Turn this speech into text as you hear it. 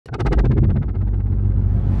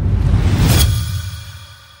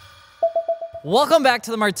Welcome back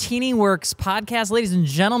to the MartiniWorks Podcast, ladies and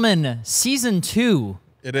gentlemen. Season 2.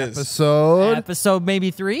 It is. Episode maybe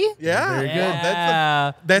 3? Yeah. Very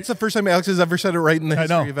good. That's the first time Alex has ever said it right in the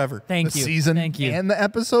history of ever. Thank you. Season Thank you. and the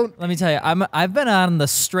episode? Let me tell you, I've been on the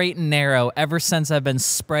straight and narrow ever since I've been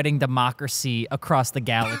spreading democracy across the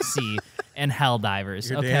galaxy and Helldivers.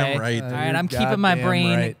 You're okay? damn right. All right, I'm keeping my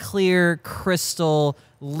brain clear, crystal,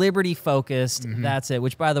 liberty focused. That's it.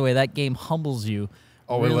 Which, by the way, that game humbles you.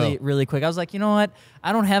 Really quick. I was like, you know what?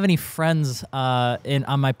 I don't have any friends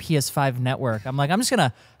on my PS5 network. I'm like, I'm just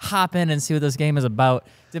gonna hop in and see what this game is about.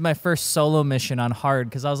 Did my first solo mission on hard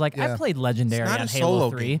because I was like, I played Legendary on Halo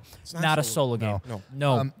 3. It's not a solo game.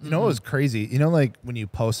 No. You know what was crazy? You know, like when you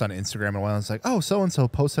post on Instagram in a while, it's like, oh, so and so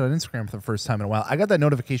posted on Instagram for the first time in a while. I got that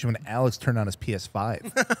notification when Alex turned on his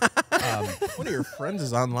PS5. One of your friends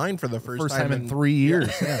is online for the first time in 3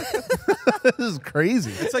 years. Yeah. This is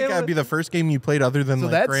crazy. It's like that'd be the first game you played other than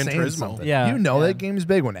like Gran Turismo. Yeah, you know that game's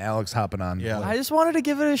big when Alex hopping on. Yeah, I just wanted to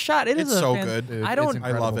give it a shot. It's so good. Dude. I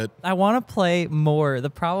love it. I want to play more. The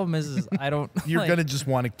problem is I don't. You're gonna just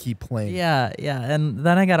want to keep playing. Yeah, and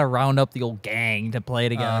then I gotta round up the old gang to play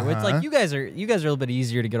together. It's like you guys are a little bit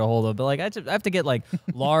easier to get a hold of, but like I have to get like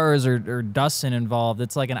Lars or Dustin involved.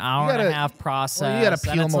 It's like an hour and a half process. Well, you gotta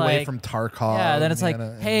peel them away from Tarkov. Yeah, then it's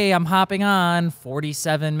like, hey, I'm hopping on.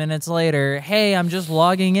 47 minutes later, hey, I'm just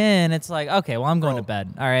logging in. It's like, okay, well, I'm going to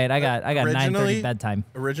bed. All right, I got 9:30 bedtime.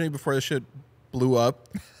 Originally, before this shit blew up,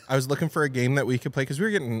 I was looking for a game that we could play because we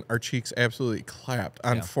were getting our cheeks absolutely clapped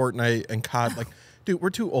on Fortnite and COD. Like, dude, we're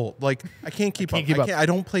too old. Like, I can't keep up. I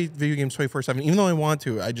don't play video games 24/7, even though I want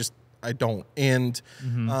to. I don't. And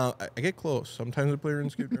I get close. Sometimes I play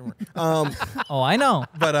RuneScape during work. Oh, I know.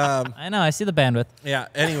 But I know. I see the bandwidth. Yeah.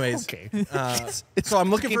 Anyways. Okay. So I'm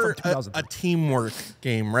looking for a teamwork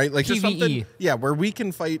game, right? Like just something, where we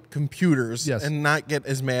can fight computers and not get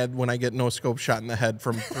as mad when I get no scope shot in the head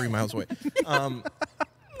from 3 miles away.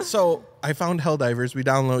 So I found Helldivers. We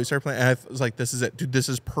downloaded. We started playing. And I was like, "This is it, dude. This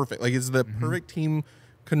is perfect. Like, it's the perfect team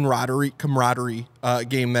camaraderie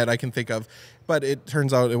game that I can think of." But it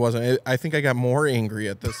turns out it wasn't. I think I got more angry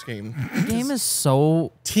at this game. The game is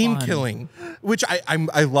so team fun. killing, which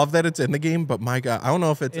I love that it's in the game. But my God, I don't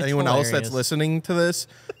know if it's anyone else that's listening to this,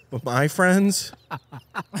 but my friends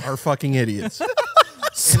are fucking idiots.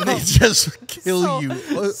 And they just kill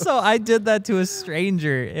you. So I did that to a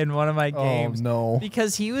stranger in one of my games. Oh, no.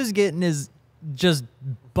 Because he was getting his just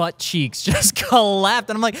butt cheeks just collapsed.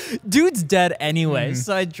 And I'm like, dude's dead anyway.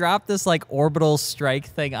 So I dropped this like orbital strike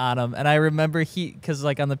thing on him. And I remember because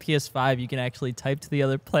like on the PS5, you can actually type to the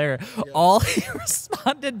other player. All he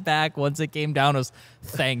responded back once it came down was,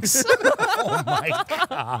 thanks. Oh my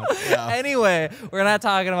God. Anyway, we're not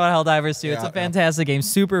talking about Helldivers 2. It's a fantastic game,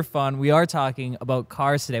 super fun. We are talking about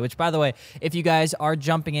cars today, which, by the way, if you guys are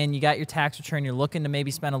jumping in, you got your tax return, you're looking to maybe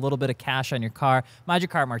spend a little bit of cash on your car, Mod Your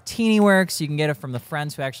Car MartiniWorks. You can get it from the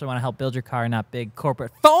friends who actually want to help build your car, not big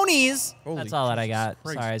corporate phonies. That's all that I got.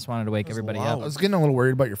 Sorry, I just wanted to wake everybody up. I was getting a little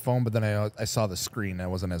worried about your phone, but then I saw the screen. I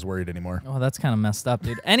wasn't as worried anymore. Oh, that's kind of messed up,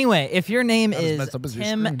 dude. Anyway, if your name is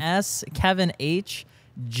Tim S., Kevin H.,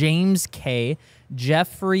 James K.,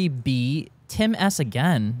 Jeffrey B., Tim S.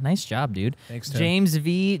 again. Nice job, dude. Thanks, Tim. James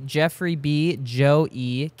V., Jeffrey B., Joe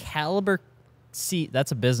E., Caliber C.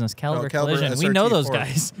 That's a business. Caliber Collision. We know those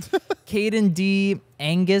guys. Caden D.,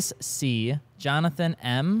 Angus C., Jonathan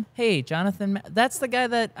M. Hey, Jonathan. That's the guy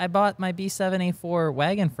that I bought my B7A4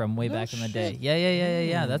 wagon from way back in the day.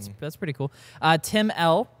 Yeah. That's pretty cool. Tim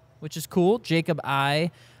L., which is cool. Jacob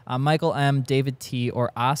I., Michael M., David T.,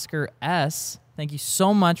 or Oscar S. Thank you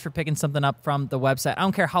so much for picking something up from the website. I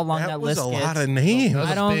don't care how long that list gets. That was a lot of names.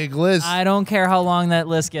 That was a big list. I don't care how long that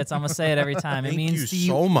list gets. I'm going to say it every time. It means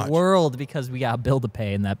the world because we got a bill to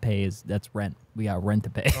pay, and that's rent. We got rent to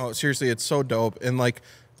pay. Oh, seriously, it's so dope. And, like,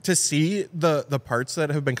 to see the parts that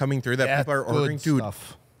have been coming through that people are ordering, dude,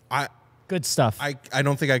 good stuff. I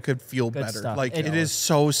don't think I could feel better. Stuff. Like, it is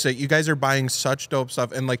so sick. You guys are buying such dope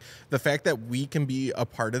stuff. And, like, the fact that we can be a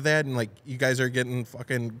part of that and, like, you guys are getting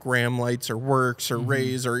fucking Graham lights or Works or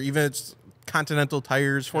Rays or even it's Continental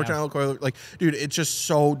tires, Fortune coil. Like, dude, it's just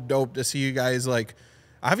so dope to see you guys, like,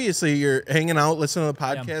 obviously you're hanging out, listening to the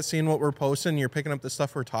podcast, seeing what we're posting, you're picking up the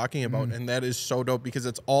stuff we're talking about, and that is so dope because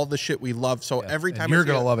it's all the shit we love. So every time you're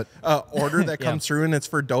gonna love it. Order that comes through and it's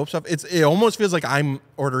for dope stuff, it almost feels like I'm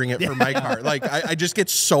ordering it for my car. Like I just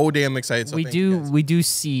get so damn excited. So we do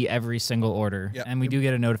see every single order, and we do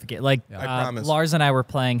get a notification. Like I promise. Lars and I were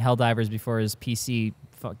playing Helldivers before his PC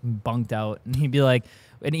fucking bunked out, and he'd be like,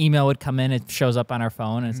 an email would come in, it shows up on our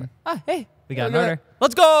phone, and it's like, hey. We got an order.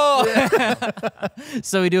 Let's go!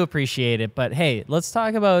 So we do appreciate it. But hey, let's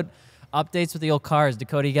talk about Updates with the old cars.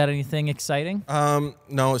 Dakota, you got anything exciting?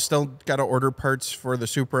 No, still got to order parts for the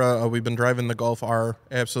Supra. We've been driving the Golf R.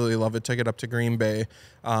 Absolutely love it. Took it up to Green Bay.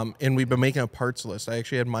 And we've been making a parts list. I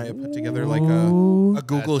actually had Maya put together like a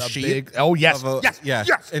Google sheet. Yes.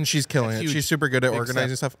 Yes. And she's killing it. She's super good at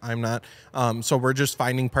organizing stuff. I'm not. So we're just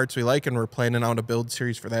finding parts we like, and we're planning out a build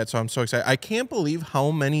series for that. So I'm so excited. I can't believe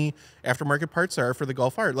how many aftermarket parts there are for the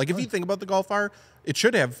Golf R. Like, if you think about the Golf R, it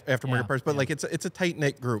should have aftermarket parts, but like it's a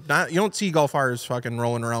tight-knit group. You don't see Golf Rs fucking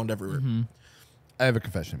rolling around everywhere. I have a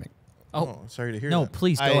confession to make. Oh, sorry to hear that. No,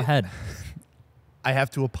 please go ahead. I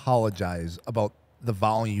have to apologize about the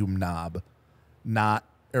volume knob not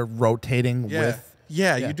rotating with.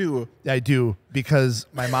 Yeah, you do. I do, because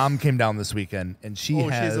my mom came down this weekend and she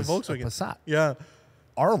has a Volkswagen. Passat. Yeah.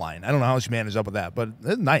 R-Line. I don't know how she managed up with that, but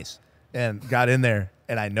it's nice. And got in there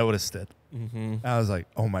and I noticed it. I was like,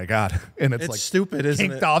 oh my God. And it's like stupid, isn't it?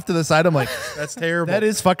 Kicked off to the side. I'm like, that's terrible. That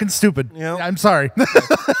is fucking stupid. Yep. I'm sorry.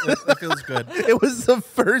 That feels good. It was the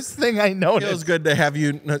first thing I noticed. It feels good to have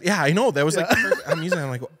you. Yeah, I know. That was like, I'm using it. I'm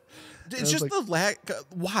like, it's just like, the lack.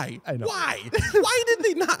 Why? I know. Why? Why did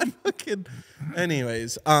they not fucking.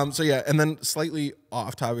 Anyways, so yeah, and then slightly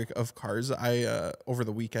off topic of cars, I over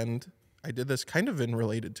the weekend, I did this kind of in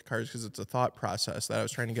related to cars because it's a thought process that I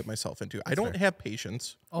was trying to get myself into. I don't have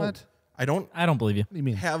patience. What? I don't believe you. What do you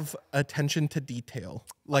mean? Have attention to detail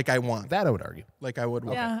like I want. That I would argue. Like I would.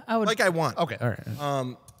 Yeah, I would. Like I want. Okay, all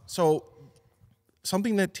right. So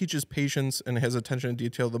something that teaches patience and has attention to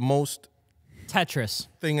detail, the most Tetris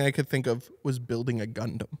thing I could think of was building a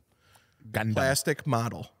Gundam. Plastic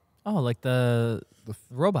model. Oh, like the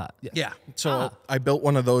robot. Yeah. So I built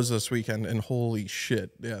one of those this weekend, and holy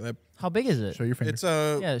shit. Yeah. How big is it? Show your finger.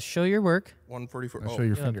 It's show your work. 144. Show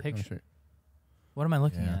your finger. Picture. What am I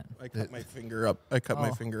looking at? I cut my finger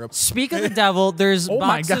up. Speak of the devil, there's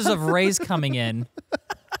boxes of Rays coming in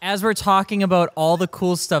as we're talking about all the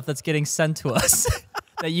cool stuff that's getting sent to us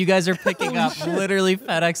that you guys are picking up. Shit. Literally,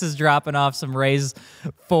 FedEx is dropping off some Rays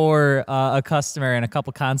for a customer and a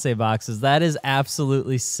couple Kansei boxes. That is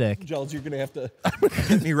absolutely sick. Giles, you're going to have to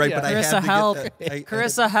get me right, but Carissa, I have to help. get that.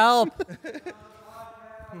 Carissa, help.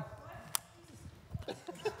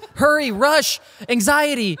 Hurry, rush,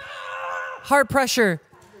 anxiety. Heart pressure,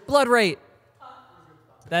 blood rate.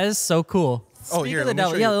 That is so cool. Speak of the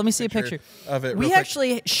devil. Yeah, let me see a picture of it. We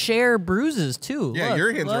actually share bruises too. Yeah,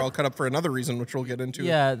 your hands are all cut up for another reason, which we'll get into.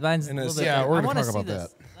 Yeah, mine's a little bit. Yeah, we're gonna talk about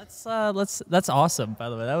that. That's awesome. By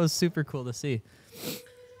the way, that was super cool to see.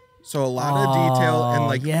 So a lot of detail and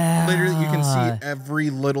literally you can see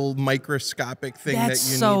every little microscopic thing that you need to.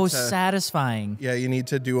 That's so satisfying. Yeah, you need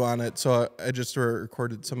to do on it. So I just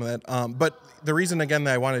recorded some of that. But the reason again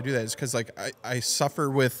that I want to do that is because like I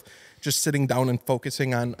suffer with just sitting down and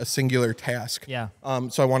focusing on a singular task. Yeah.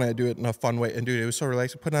 So I want to do it in a fun way, and dude, it was so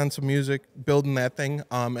relaxing. Put on some music, building that thing.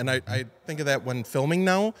 And I think of that when filming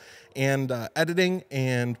now, and editing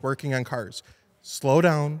and working on cars. Slow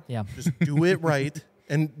down. Yeah. Just do it right.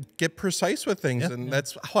 And get precise with things, and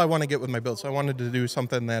that's how I want to get with my build. So I wanted to do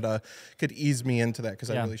something that could ease me into that because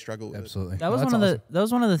I really struggle with it. That was that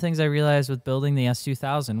was one of the things I realized with building the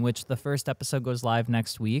S2000, which the first episode goes live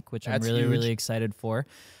next week, which I'm really excited for.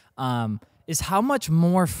 Is how much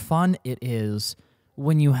more fun it is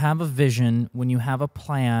when you have a vision, when you have a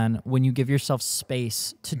plan, when you give yourself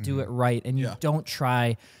space to do it right, and you don't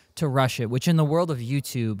try to rush it. Which in the world of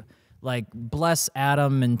YouTube, like, bless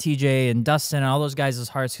Adam and TJ and Dustin and all those guys'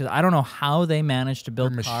 hearts, because I don't know how they manage to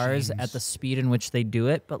build cars at the speed in which they do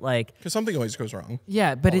it, but like, because something always goes wrong.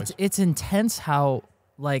 Yeah, but it's intense how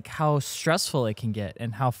stressful it can get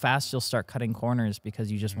and how fast you'll start cutting corners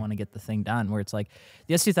because you just want to get the thing done. Where it's like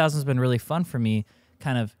the S2000 has been really fun for me,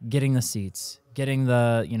 kind of getting the seats, getting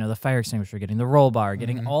the the fire extinguisher, getting the roll bar,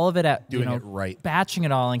 getting all of it at doing it right, batching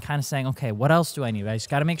it all, and kind of saying, okay, what else do I need? I just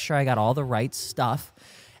got to make sure I got all the right stuff.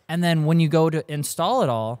 And then when you go to install it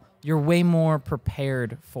all, you're way more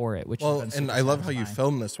prepared for it. Which and I love how you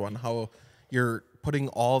film this one, how you're putting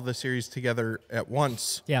all the series together at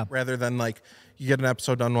once, rather than like you get an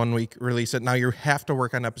episode done one week, release it. Now you have to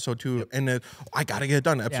work on episode 2, and I got to get it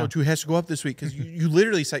done. Episode 2 has to go up this week because you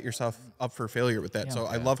literally set yourself up for failure with that. Yeah. So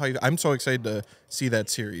I love how I'm so excited to see that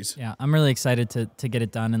series. Yeah, I'm really excited to get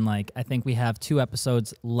it done. And like, I think we have 2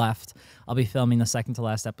 episodes left. I'll be filming the second to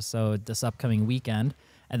last episode this upcoming weekend.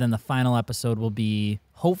 And then the final episode will be,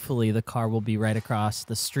 hopefully the car will be right across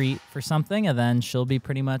the street for something, and then she'll be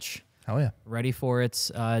pretty much ready for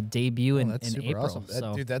its debut in April. Awesome.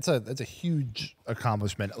 So. Dude, that's a huge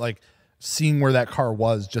accomplishment. Like, seeing where that car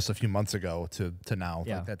was just a few months ago to now,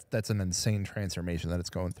 like that's an insane transformation that it's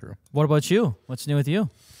going through. What about you? What's new with you?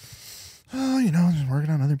 Oh, you know, just working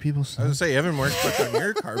on other people's stuff. I was going to say, you haven't worked much on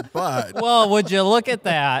your car, but... Well, would you look at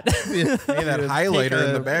that? Hey, that highlighter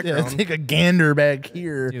in the background. Yeah, take a gander back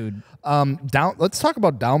here. Dude. Let's talk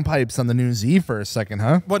about downpipes on the new Z for a second,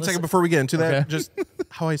 huh? One second before we get into that, just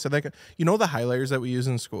how I said that. You know the highlighters that we use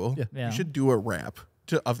in school? Yeah. You should do a wrap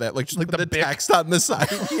of that. Like, just like the text on the side.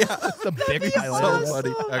 Yeah. The big highlighters. So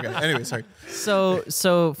funny. Okay, anyway, sorry.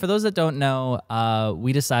 So for those that don't know,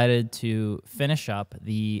 we decided to finish up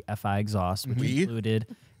the FI exhaust, which included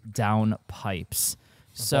downpipes.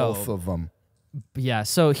 So both of them. Yeah.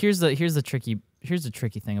 So here's the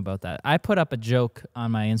tricky thing about that. I put up a joke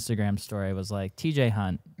on my Instagram story. I was like, TJ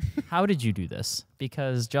Hunt, how did you do this?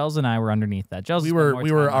 Because Gels and I were underneath that. Gels, we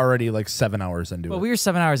were already like 7 hours into it. Well, we were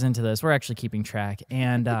 7 hours into this. We're actually keeping track,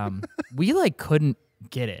 and we like couldn't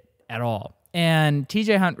get it at all. And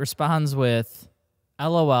TJ Hunt responds with,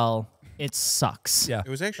 "LOL, it sucks." Yeah,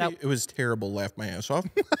 it was terrible. Laughed my ass off.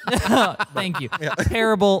 Thank you. Yeah.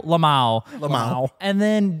 Terrible, Lamau. And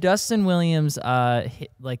then Dustin Williams,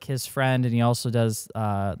 like his friend, and he also does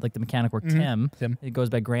like the mechanic work. Tim. It goes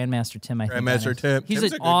by Grandmaster Tim. Grandmaster Tim. He's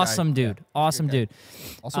an awesome dude. Yeah. Awesome dude.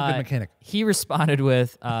 Also good mechanic. He responded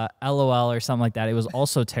with LOL or something like that. It was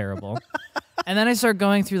also terrible. And then I started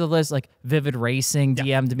going through the list, like Vivid Racing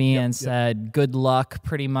DM'd me and said, good luck,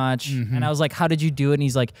 pretty much. And I was like, how did you do it? And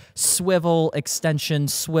he's like, swivel, extension,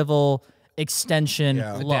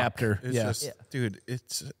 adapter. It's just, dude,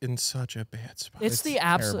 it's in such a bad spot. It's the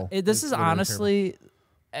absolute, this is honestly,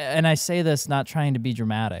 and I say this not trying to be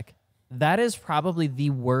dramatic, that is probably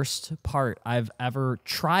the worst part I've ever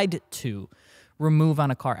tried to remove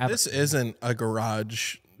on a car ever. This isn't a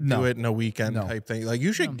garage do it in a weekend type thing. Like,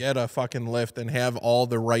 you should get a fucking lift and have all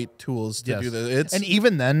the right tools to do this. And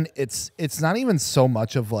even then, it's not even so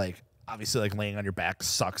much of like, obviously like laying on your back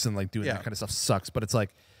sucks and like doing that kind of stuff sucks, but it's like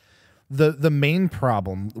the main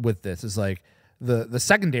problem with this is like the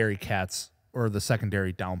secondary cats or the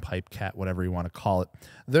secondary downpipe cat, whatever you want to call it.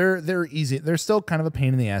 They're easy. They're still kind of a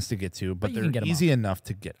pain in the ass to get to, but they're easy enough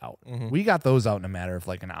to get out. We got those out in a matter of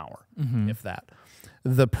like an hour, if that.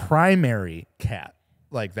 The primary cat,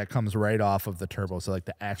 like that comes right off of the turbo, so like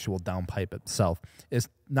the actual downpipe itself is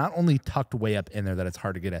not only tucked way up in there that it's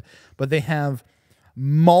hard to get at, but they have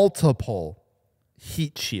multiple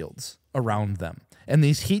heat shields around them. And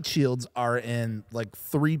these heat shields are in like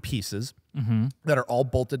 3 pieces that are all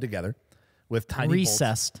bolted together with tiny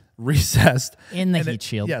bolts. Recessed in the heat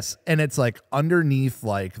shield. Yes, and it's like underneath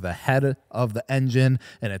like the head of the engine,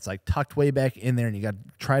 and it's like tucked way back in there, and you got to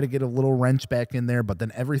try to get a little wrench back in there, but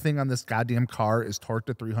then everything on this goddamn car is torqued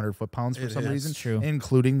to 300 foot-pounds for some reason. True.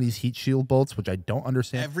 Including these heat shield bolts, which I don't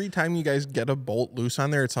understand. Every time you guys get a bolt loose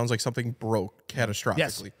on there, it sounds like something broke catastrophically.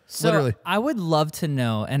 Yes. So literally. I would love to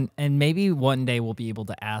know, and maybe one day we'll be able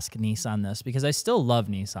to ask Nissan this, because I still love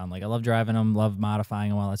Nissan. Like, I love driving them, love modifying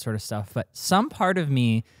them, all that sort of stuff. But some part of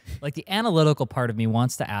me, like the analytical part of me,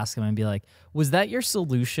 wants to ask them and be like, was that your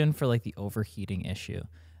solution for like the overheating issue?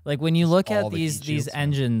 Like, when you look at these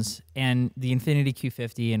engines and the Infiniti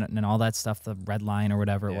Q50 and all that stuff, the red line or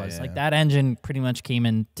whatever it was, like that engine pretty much came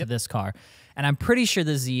into this car. And I'm pretty sure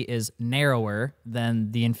the Z is narrower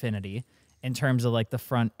than the Infiniti in terms of like the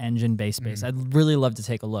front engine base space. I'd really love to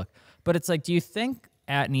take a look. But it's like, do you think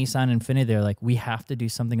at Nissan Infiniti, they're like, we have to do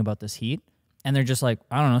something about this heat? And they're just like,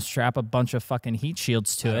 I don't know, strap a bunch of fucking heat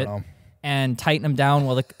shields to it and tighten them down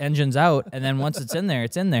while the engine's out. And then once it's in there,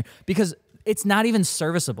 it's in there. Because it's not even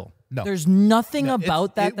serviceable. No. There's nothing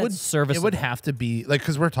about that's serviceable. It would have to be, like,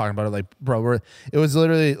 because we're talking about it, like, bro, it was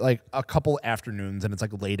literally, like, a couple afternoons, and it's,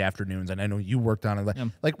 like, late afternoons, and I know you worked on it.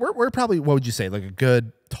 Like, we're probably, what would you say, like, a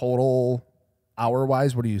good total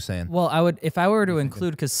hour-wise? What are you saying? Well, if I were to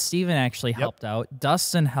include, because Steven actually helped out,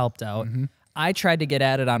 Dustin helped out, I tried to get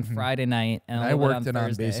at it on Friday night, and I worked it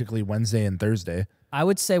on basically Wednesday and Thursday. I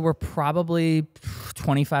would say we're probably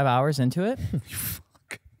 25 hours into it.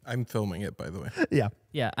 I'm filming it, by the way. Yeah.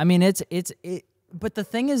 Yeah. I mean, but the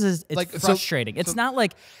thing is it's like, frustrating. It's not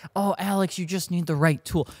like, oh, Alex, you just need the right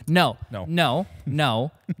tool. No. We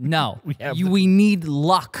need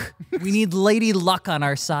luck. We need Lady Luck on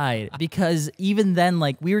our side, because even then,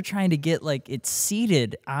 like, we were trying to get like it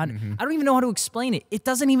seated on. I don't even know how to explain it. It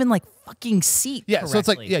doesn't even like fucking seat. Yeah. correctly. So it's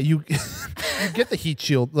like, you get the heat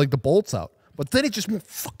shield, like the bolts out, but then it just won't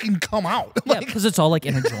fucking come out. Yeah, because it's all like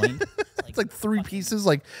interjoined. It's like 3 pieces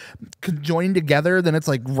like conjoined together. Then it's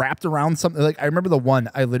like wrapped around something. Like, I remember the one,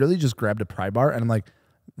 I literally just grabbed a pry bar and I'm like,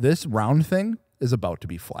 this round thing is about to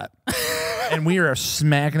be flat. And we are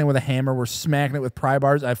smacking it with a hammer. We're smacking it with pry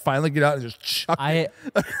bars. I finally get out and just chuck it.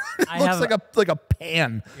 It looks like a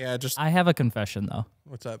pan. Yeah, I have a confession though.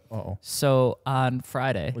 What's up? Uh-oh. So on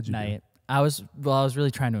Friday night, I was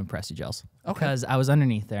really trying to impress you, Gels. Okay. Because I was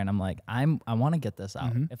underneath there, and I'm like, I want to get this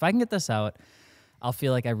out. If I can get this out, I'll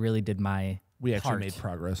feel like I really did my We actually made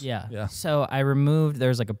progress. Yeah. So I removed,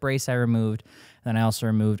 there's like a brace I removed, and then I also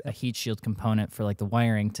removed a heat shield component for like the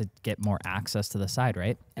wiring to get more access to the side,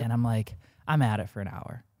 right? Yep. And I'm like, I'm at it for an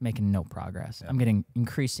hour, making no progress. Yep. I'm getting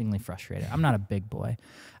increasingly frustrated. I'm not a big boy.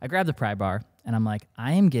 I grabbed the pry bar, and I'm like,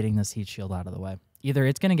 I am getting this heat shield out of the way. Either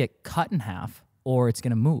it's going to get cut in half, or it's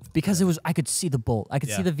gonna move because I could see the bolt. I could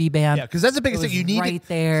see the V-band. Yeah, because that's the biggest thing you need. Right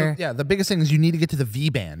there. So, the biggest thing is you need to get to the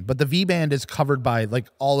V-band, but the V-band is covered by like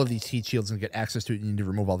all of these heat shields, and to get access to it, you need to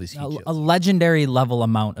remove all these heat shields. A legendary level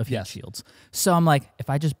amount of heat shields. So I'm like, if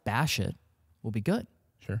I just bash it, we'll be good.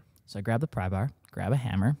 Sure. So I grab the pry bar, grab a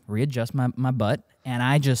hammer, readjust my butt, and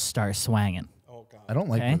I just start swanging. Oh God. I don't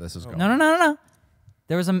like where this is going. No.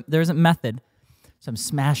 There was a method. So I'm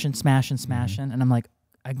smashing, and I'm like,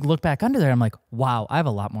 I look back under there, I'm like, wow, I have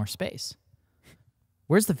a lot more space.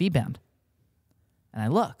 Where's the V-band? And I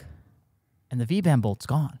look, and the V-band bolt's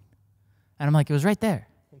gone. And I'm like, it was right there.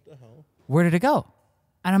 What the hell? Where did it go?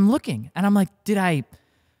 And I'm looking, and I'm like, did I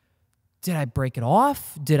break it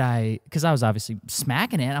off? Because I was obviously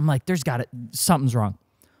smacking it. I'm like, something's wrong.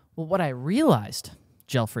 Well, what I realized,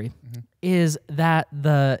 Gelfrey, is that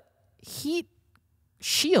the heat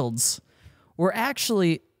shields were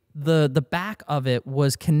actually... The back of it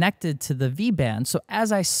was connected to the V-band. So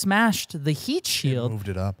as I smashed the heat shield, moved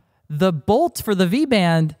it up. The bolt for the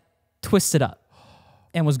V-band twisted up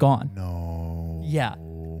and was gone. No. Yeah.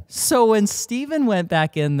 So when Steven went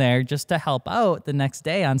back in there just to help out the next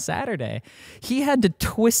day on Saturday, he had to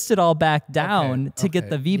twist it all back down to get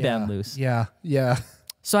the V-band loose. Yeah.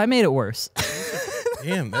 So I made it worse.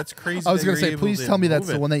 Damn, that's crazy. I was going to say, please tell me that's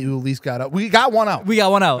the one that you at least got out. We got one out.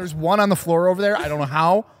 There's one on the floor over there. I don't know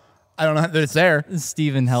how. I don't know that it's there.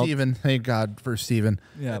 Steven helped. Thank God for Steven.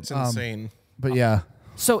 Yeah, it's insane. But yeah.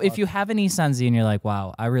 So if you have a Nissan Z and you're like,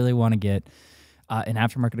 wow, I really want to get an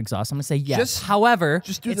aftermarket exhaust, I'm going to say yes. However,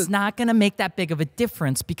 it's not going to make that big of a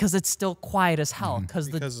difference because it's still quiet as hell because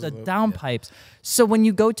the downpipes. So when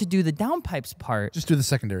you go to do the downpipes part. Just do the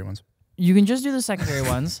secondary ones. You can just do the secondary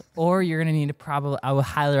ones, or you're going to need to I would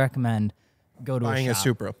highly recommend buying a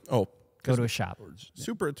Supra. Oh. Go to a shop.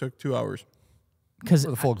 Supra took 2 hours. Because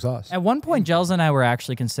the full exhaust. At one point, Gels and I were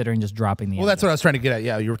actually considering just dropping the engine. That's what I was trying to get at.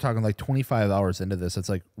 Yeah, you were talking like 25 hours into this. It's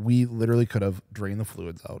like we literally could have drained the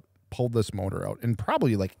fluids out, pulled this motor out in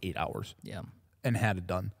probably like 8 hours. Yeah. And had it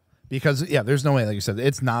done. Because, there's no way, like you said,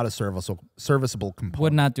 it's not a serviceable component.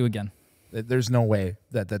 Would not do again. There's no way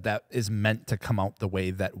that is meant to come out the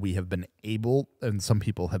way that we have been able, and some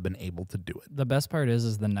people have been able to do it. The best part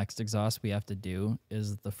is the next exhaust we have to do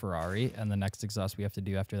is the Ferrari, and the next exhaust we have to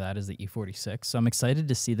do after that is the E46. So I'm excited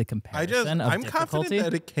to see the comparison I'm confident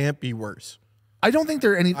that it can't be worse. I don't think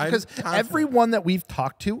there are any, because everyone that we've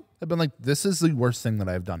talked to have been like, this is the worst thing that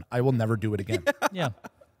I've done. I will never do it again. Yeah.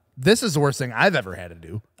 This is the worst thing I've ever had to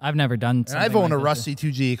do. I've never done something. And I've owned a rusty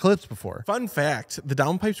 2G Eclipse before. Fun fact, the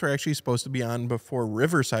downpipes were actually supposed to be on before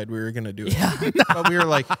Riverside we were going to do it. Yeah. But we were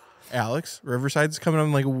like, Alex, Riverside's coming on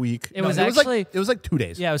in like a week. It was like 2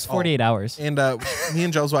 days. Yeah, it was 48 hours. And me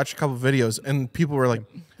and Gels watched a couple of videos, and people were like,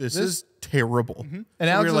 this is terrible. And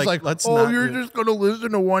Alex was like, you're just going to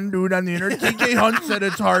listen to one dude on the internet. TJ Hunt said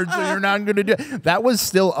it's hard, so you're not going to do it. That was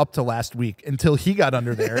still up to last week until he got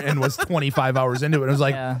under there and was 25 hours into it. I was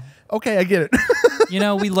like, okay, I get it.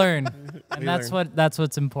 We learn. And that's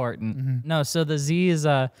what's important. No, so the Z is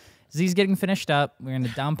Z's getting finished up. We're in the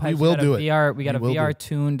downpipe. We will do it. We got a VR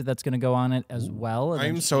tuned that's going to go on it as well.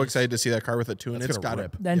 I'm so excited to see that car with a tune. It's got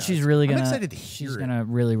it. Then she's really going to. I'm excited to hear it. She's going to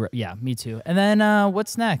really. Yeah, me too. And then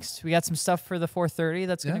what's next? We got some stuff for the 430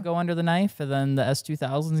 that's going to go under the knife. And then the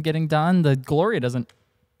S2000 is getting done. The Gloria doesn't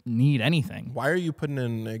need anything. Why are you putting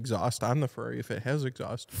an exhaust on the Ferrari if it has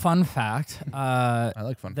exhaust? Fun fact. I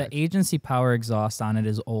like fun facts. The agency power exhaust on it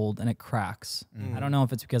is old and it cracks. I don't know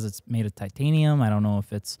if it's because it's made of titanium. I don't know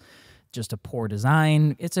if it's just a poor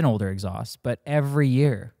design. It's an older exhaust, but every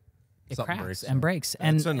year it cracks and breaks.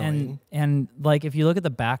 That's annoying. And like if you look at the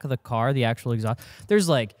back of the car, the actual exhaust, there's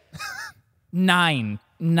like nine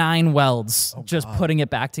welds putting it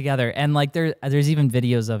back together. And like there's even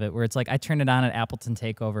videos of it where it's like I turned it on at Appleton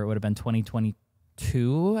Takeover. It would have been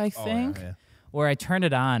 2022, I think. Where I turned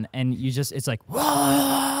it on and it's like,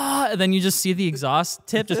 whoa, and then you just see the exhaust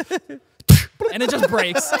tip just and it just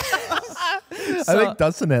breaks. I think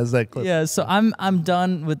Dustin has that clip. Yeah, so I'm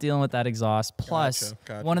done with dealing with that exhaust. Plus,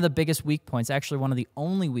 one of the biggest weak points, actually one of the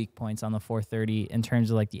only weak points on the 430 in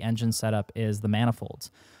terms of like the engine setup is the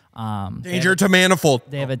manifolds. Danger to manifold.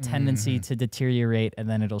 They have a tendency to deteriorate and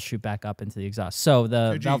then it'll shoot back up into the exhaust. So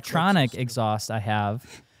the Valvetronic exhaust I have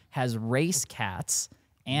has race cats,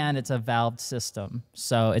 and it's a valved system.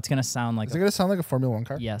 So it's going to sound like... Is it going to sound like a Formula 1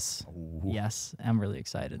 car? Yes. Ooh. Yes. I'm really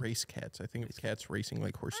excited. Race cats. I think it's cats racing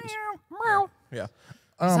like horses. Yeah.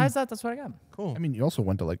 Besides that, that's what I got. Cool. I mean, you also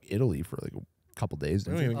went to like Italy for like a couple days.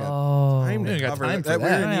 We don't even got time to cover that. We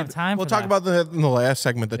don't have time We'll for talk that. about that in the last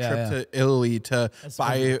segment, the trip to Italy to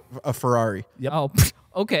buy a Ferrari. Yep. Oh,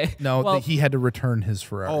 okay. No, well, he had to return his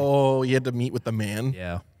Ferrari. Oh, you had to meet with the man?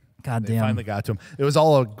 Yeah. God They damn. finally got to him. It was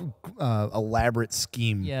all a elaborate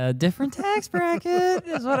scheme. Yeah, different tax bracket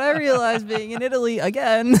is what I realized being in Italy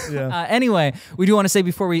again. Yeah. Anyway, we do want to say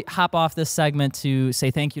before we hop off this segment to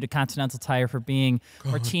say thank you to Continental Tire for being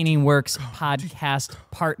MartiniWorks podcast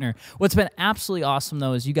partner. What's been absolutely awesome,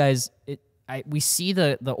 though, is you guys... we see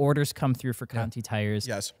the orders come through for Conti tires,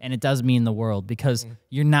 and it does mean the world because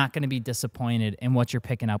you're not going to be disappointed in what you're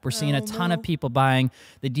picking up. We're seeing a ton of people buying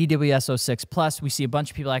the DWS 06 Plus. We see a bunch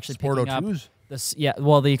of people actually picking up this. Yeah,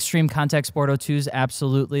 well, the Extreme Contact Sport 02s,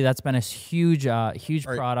 absolutely. That's been a huge, huge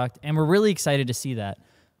product, and we're really excited to see that.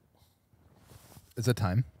 Is it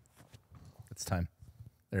time? It's time.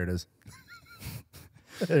 There it is.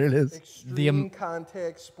 There it is. Extreme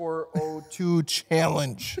Contact Sport 02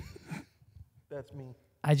 Challenge. That's me.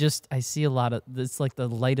 I see a lot of, it's like the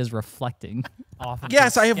light is reflecting off of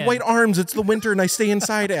Yes, your I have skin. white arms. It's the winter and I stay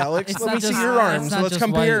inside, Alex. Let me see your arms. Let's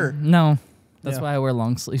compare. White. No, that's why I wear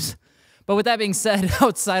long sleeves. But with that being said,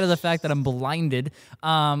 outside of the fact that I'm blinded,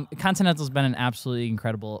 Continental's been an absolutely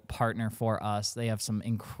incredible partner for us. They have some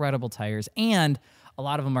incredible tires, and a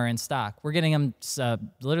lot of them are in stock. We're getting them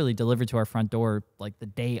literally delivered to our front door like the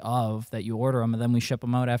day of that you order them, and then we ship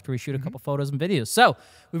them out after we shoot a couple photos and videos. So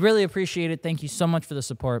we really appreciate it. Thank you so much for the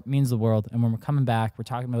support. It means the world. And when we're coming back, we're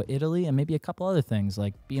talking about Italy and maybe a couple other things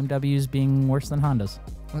like BMWs being worse than Hondas.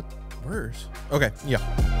 What? Worse? Okay, yeah.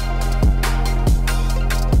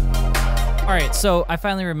 All right, so I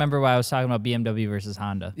finally remember why I was talking about BMW versus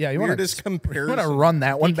Honda. Yeah, you want to run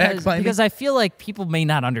that one back by me? Because I feel like people may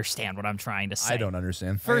not understand what I'm trying to say. I don't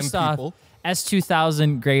understand. First off,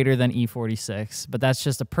 S2000 greater than E46, but that's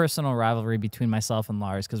just a personal rivalry between myself and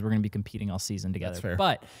Lars because we're going to be competing all season together. That's fair.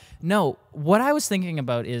 But no, what I was thinking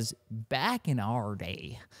about is back in our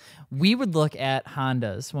day, we would look at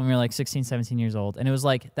Hondas when we were like 16, 17 years old, and it was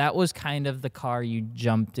like that was kind of the car you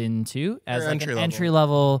jumped into as like an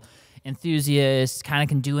entry-level enthusiast, kind of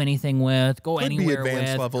can do anything with, go anywhere with. Could be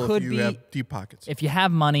advanced level if you have deep pockets. If you have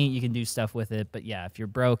money, you can do stuff with it. But yeah, if you're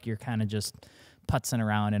broke, you're kind of just putzing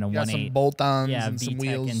around in a 1.8. Some bolt-ons and some VTEC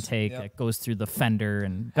wheels. intake that goes through the fender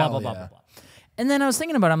and blah, blah, blah, blah, blah. And then I was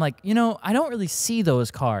thinking about it, I'm like, you know, I don't really see those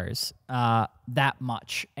cars that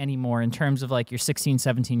much anymore in terms of like you're 16,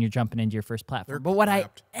 17, you're jumping into your first platform. But what I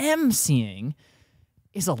am seeing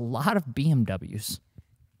is a lot of BMWs.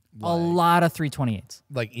 A lot of 328s.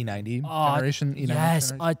 Like E90 generation? E90 yes,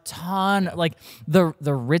 generation? a ton. Yeah. Like the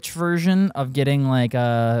rich version of getting like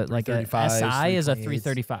a SI is a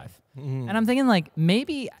 335. And I'm thinking like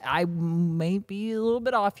maybe I may be a little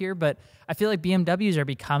bit off here, but I feel like BMWs are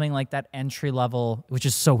becoming like that entry level, which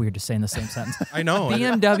is so weird to say in the same sentence. I know.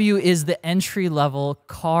 BMW is the entry level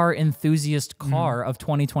car enthusiast car of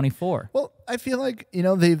 2024. Well, I feel like, you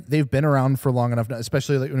know, they've been around for long enough now,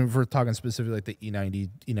 especially like when we're talking specifically like the E90,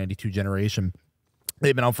 E92 generation.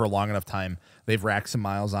 They've been out for a long enough time. They've racked some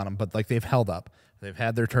miles on them, but like they've held up. They've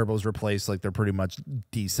had their turbos replaced, like they're pretty much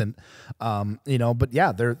decent, you know. But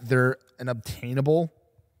yeah, they're an obtainable,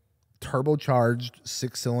 turbocharged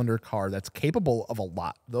 6-cylinder car that's capable of a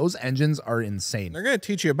lot. Those engines are insane. They're going to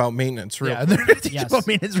teach you about maintenance, real quick. They're going to teach you about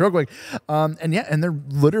maintenance real quick. And they're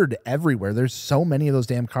littered everywhere. There's so many of those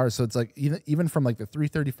damn cars. So it's like even from like the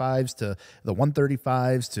 335s to the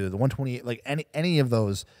 135s to the 128, like any of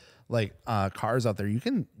those like cars out there, you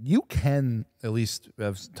can at least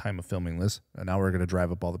have time of filming this, and now we're gonna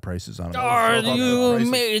drive up all the prices on them. You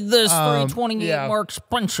made this 328 more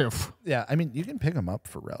expensive. Yeah, I mean you can pick them up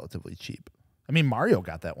for relatively cheap. I mean Mario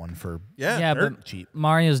got that one for but cheap.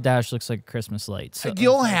 Mario's dash looks like a Christmas light. So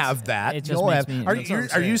you'll have that. It just makes me.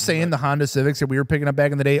 Are you saying the Honda Civics that we were picking up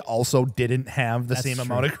back in the day also didn't have the same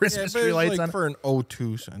amount of Christmas tree lights on? For an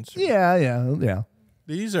 02 sensor. Yeah.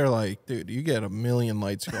 These are like, dude, you get a million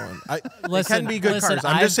lights going. They Listen, can be good cars.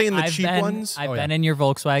 I'm just saying the cheap ones. I've been in your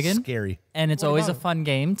Volkswagen. Scary. And it's always a fun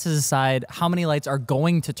game to decide how many lights are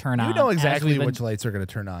going to turn on. You know exactly which lights are going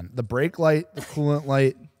to turn on. The brake light, the coolant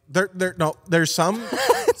light. There's some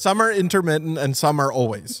are intermittent and some are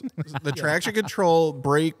always. The traction control,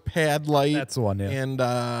 brake pad light. That's the one, yeah. And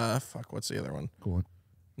what's the other one? Coolant.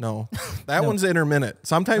 No, that one's intermittent.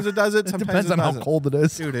 Sometimes it does it. Sometimes depends it on doesn't. how cold it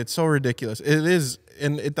is. Dude, it's so ridiculous. It is,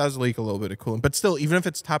 and it does leak a little bit of coolant. But still, even if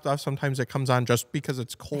it's topped off, sometimes it comes on just because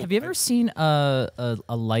it's cold. Have you ever seen a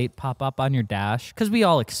light pop up on your dash? Because we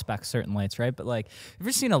all expect certain lights, right? But like, have you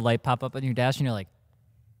ever seen a light pop up on your dash and you're like,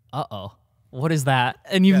 uh-oh. What is that?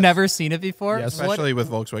 And you've never seen it before? Yeah, especially with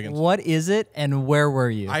Volkswagens. What is it, and where were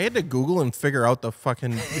you? I had to Google and figure out the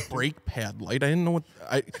fucking brake pad light. I didn't know what...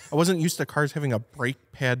 I wasn't used to cars having a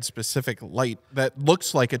brake pad specific light that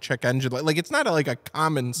looks like a check engine light. Like, it's not like a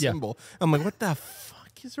common symbol. I'm like, what the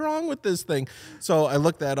fuck is wrong with this thing? So I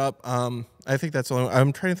looked that up. I think that's the only...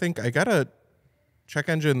 I'm trying to think. I got a check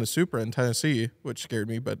engine in the Supra in Tennessee, which scared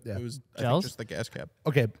me, but it was I think just the gas cap.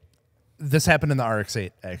 Okay. This happened in the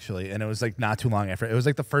RX-8 actually, and it was like not too long after. It was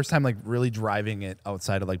like the first time like really driving it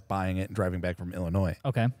outside of like buying it and driving back from Illinois.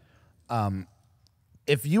 Okay.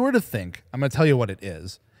 If you were to think, I'm going to tell you what it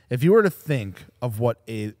is. If you were to think of what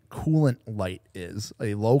a coolant light is,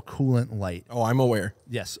 a low coolant light. Oh, I'm aware.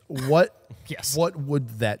 Yes. What? Yes. What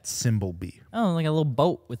would that symbol be? Oh, like a little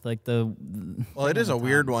boat with like the... Well, it is a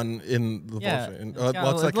weird one in the Volkswagen.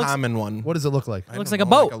 Well, it's a common one. What does it look like? It looks like a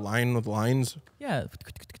boat. Like a line with lines. Yeah.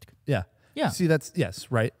 Yeah. Yeah. See, that's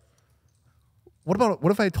right. What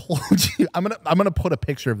if I told you I'm gonna put a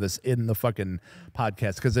picture of this in the fucking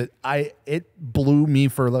podcast because it blew me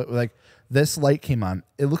for like this light came on.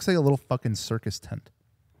 It looks like a little fucking circus tent.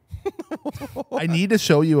 I need to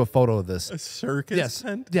show you a photo of this. A circus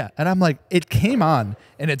tent? Yeah. And I'm like, it came on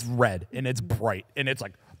and it's red and it's bright and it's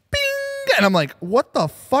like bing, and I'm like, what the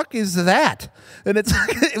fuck is that? And it's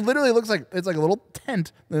it literally looks like it's like a little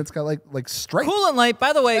tent and it's got like stripes. Coolant light,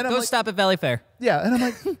 by the way, And go stop at Valley Fair. Yeah, and I'm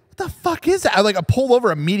like, what the fuck is that? I pull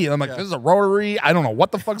over immediately. I'm like, this is a rotary. I don't know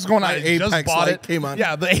what the fuck's going on. I Apex just bought light it. came on.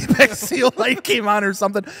 Yeah, the Apex seal light came on or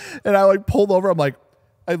something. And I pulled over. I'm like,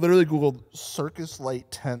 I literally Googled circus light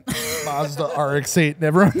tent Mazda RX-8. And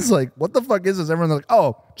everyone's like, what the fuck is this? Everyone's like,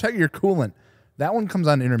 oh, check your coolant. That one comes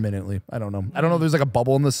on intermittently. I don't know. I don't know if there's like a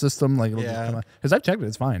bubble in the system. Like, because I've checked it.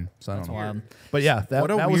 It's fine. So I don't know. Wild. But yeah,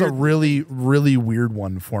 that was a really, really weird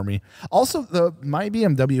one for me. Also, my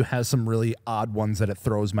BMW has some really odd ones that it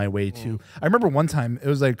throws my way too. I remember one time, it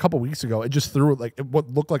was like a couple weeks ago, it just threw like what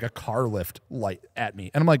looked like a car lift light at me.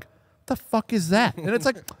 And I'm like, what the fuck is that? And it's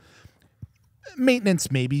like, maintenance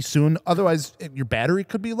maybe soon. Otherwise, your battery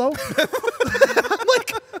could be low. I'm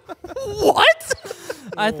like, what?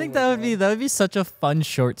 I think that would be such a fun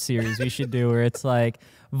short series we should do where it's like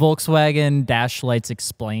Volkswagen dash lights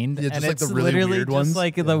explained. Yeah, just and like it's the really literally weird just ones.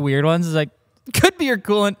 like the weird ones is like could be your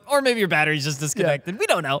coolant or maybe your battery's just disconnected. We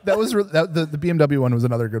don't know. That was the BMW one was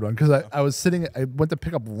another good one because I went to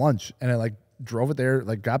pick up lunch and I drove it there,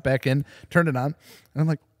 got back in, turned it on, and I'm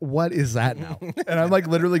like, what is that now? And I'm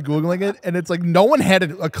literally Googling it, and it's like no one had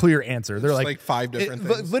a clear answer. They're like five different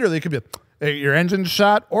things. Literally, it could be your engine's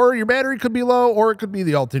shot, or your battery could be low, or it could be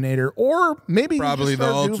the alternator, or maybe probably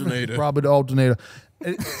the alternator. Probably the alternator.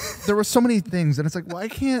 There were so many things, and it's like, why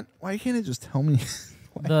can't it just tell me?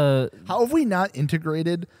 How have we not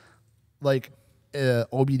integrated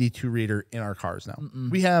OBD2 reader in our cars now?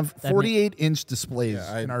 We have 48-inch displays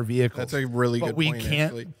in our vehicles. That's a really good point. But we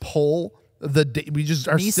can't pull we just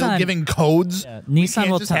are Nissan, still giving codes. Yeah, Nissan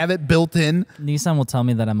will just have it built in. Nissan will tell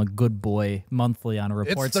me that I'm a good boy monthly on a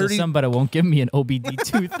report system, but it won't give me an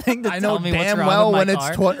OBD2 thing to tell me what's wrong well with my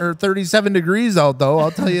when car. it's 37 degrees out, though. I'll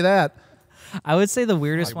tell you that. I would say the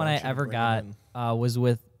weirdest one I ever got was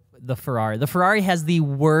with the Ferrari. The Ferrari has the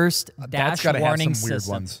worst dash warning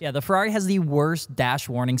system. Yeah, the Ferrari has the worst dash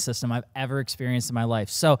warning system I've ever experienced in my life.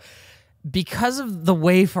 So because of the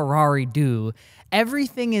way Ferrari do,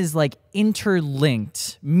 everything is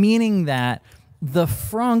interlinked, meaning that the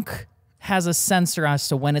frunk has a sensor as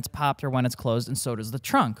to when it's popped or when it's closed, and so does the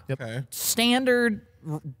trunk. Yep. Okay. Standard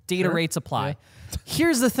data rates apply. Yeah.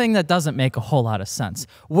 Here's the thing that doesn't make a whole lot of sense.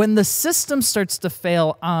 When the system starts to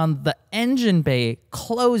fail on the engine bay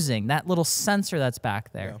closing, that little sensor that's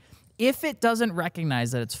back there, if it doesn't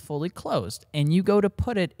recognize that it's fully closed and you go to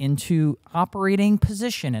put it into operating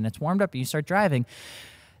position and it's warmed up and you start driving,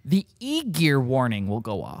 the E-gear warning will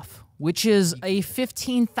go off, which is a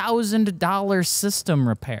 $15,000 system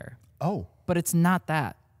repair. Oh. But it's not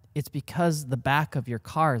that. It's because the back of your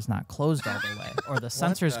car is not closed all the way, or the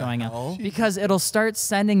sensor's going out. Because it'll start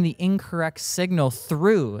sending the incorrect signal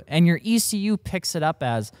through, and your ECU picks it up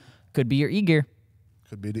as could be your E-gear.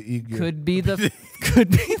 Could be the E-gear. Could be the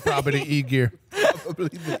probably the E-gear.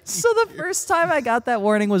 So the first time I got that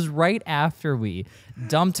warning was right after we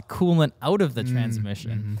dumped coolant out of the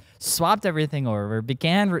transmission, swapped everything over,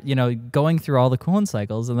 began going through all the coolant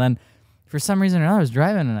cycles, and then for some reason or another, I was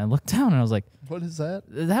driving and I looked down and I was like, what is that?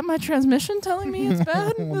 Is that my transmission telling me it's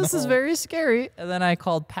bad? This is very scary. And then I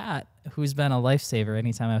called Pat, who's been a lifesaver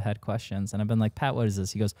anytime I've had questions. And I've been like, Pat, what is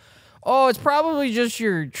this? He goes, oh, it's probably just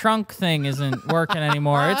your trunk thing isn't working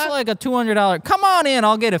anymore. It's like a $200. Come on in.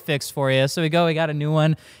 I'll get it fixed for you. So we got a new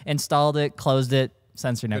one, installed it, closed it.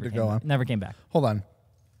 Sensor never came back. Hold on.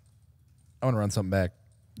 I want to run something back.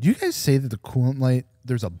 Do you guys say that the coolant light,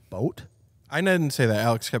 there's a boat? I didn't say that.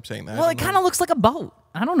 Alex kept saying that. Well, it kind of looks like a boat.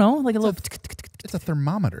 I don't know, like a little. It's a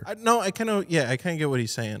thermometer. I kind of get what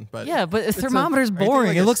he's saying, but yeah, but a thermometer is boring.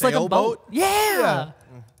 Like it looks like a boat. Yeah.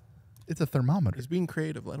 It's a thermometer. He's being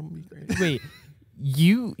creative. Let him be creative. Wait,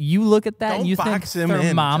 you look at that and you think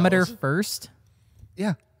thermometer first?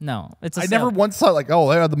 Yeah. No, it's I never once thought like, oh,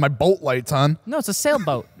 I had my boat lights on. No, it's a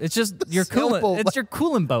sailboat. It's just your coolant. It's your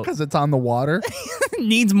coolant boat because it's on the water.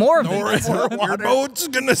 Needs more of it. Your boat's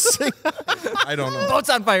gonna sink. I don't know. Boat's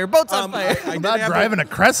on fire. Boat's on fire. I'm not driving a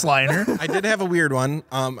Crestliner. I did have a weird one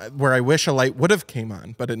where I wish a light would have came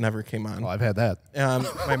on, but it never came on. Oh, I've had that.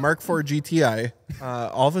 My Mark IV GTI.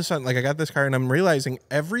 All of a sudden, like I got this car and I'm realizing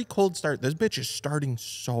every cold start, this bitch is starting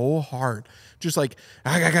so hard. Just like,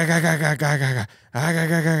 and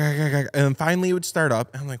then finally it would start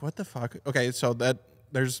up. And I'm like, what the fuck? Okay, so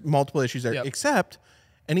there's multiple issues there. Yep. Except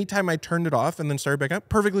anytime I turned it off and then started back up,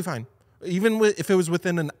 perfectly fine. Even if it was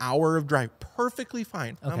within an hour of drive, perfectly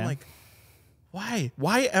fine. Okay. I'm like, why?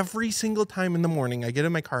 Why every single time in the morning I get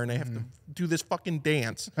in my car and I have to do this fucking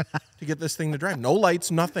dance to get this thing to drive? No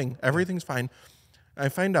lights, nothing. Everything's fine. I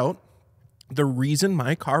find out the reason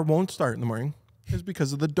my car won't start in the morning is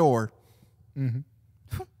because of the door. Mm-hmm.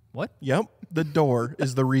 What? Yep. The door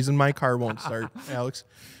is the reason my car won't start, Alex.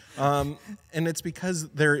 And it's because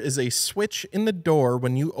there is a switch in the door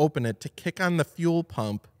when you open it to kick on the fuel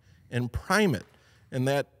pump and prime it. And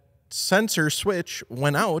that sensor switch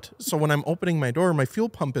went out. So when I'm opening my door, my fuel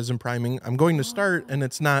pump isn't priming. I'm going to start and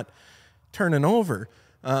it's not turning over.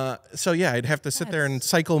 So yeah, I'd have to sit there and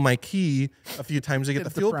cycle my key a few times to get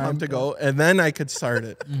the fuel pump to go, and then I could start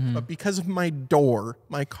it. But because of my door,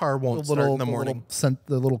 my car won't start in the morning.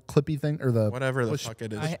 The little clippy thing or the whatever the fuck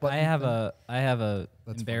it is. I have a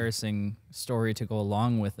embarrassing story to go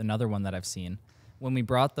along with another one that I've seen. When we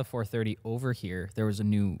brought the 430 over here, there was a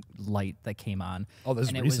new light that came on. Oh, this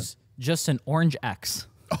is recent. It was just an orange X.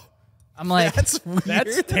 I'm like, that's weird.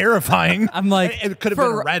 That's terrifying. I'm like, it could have been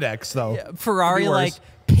a red X though. Yeah, Ferrari like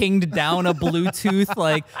pinged down a Bluetooth,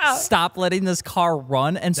 like stop letting this car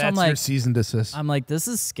run. And so that's I'm like, your cease and desist. I'm like, this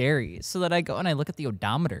is scary. So that I go and I look at the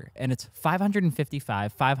odometer, and it's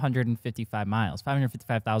 555 miles,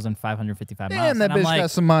 555,555 miles. And that bitch like,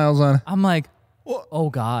 got some miles on it. I'm like,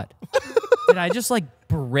 oh God. Did I just like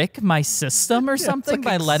brick my system or something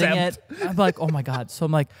by letting it? I'm like, oh my God. So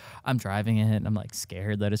I'm like, I'm driving it and I'm like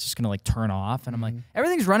scared that it's just going to like turn off. And I'm like,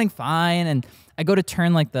 everything's running fine. And I go to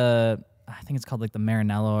turn like I think it's called like the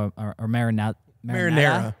Marinello or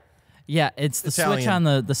Marinara. Yeah, it's the Italian. switch on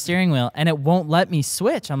the steering wheel and it won't let me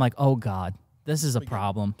switch. I'm like, oh God, this is a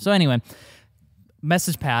problem. So anyway,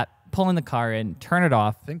 message Pat, pull in the car in, turn it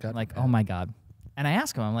off. Thank God. Like, oh my God. And I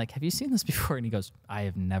ask him, I'm like, have you seen this before? And he goes, I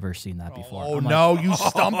have never seen that before. Oh, I'm no, like, you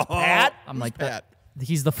stumped Pat? I'm like, Pat?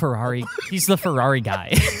 He's the Ferrari. He's the Ferrari guy.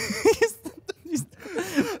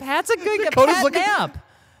 Pat's a good guy. Pat Knapp.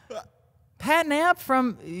 Pat Knapp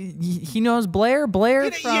from, he knows Blair.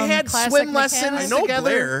 Blair from you had Classic swim Mechanics. lessons I know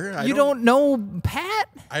together. Blair. You don't know Pat?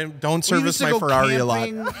 I don't service my Ferrari a lot.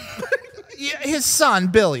 Yeah, his son,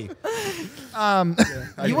 Billy.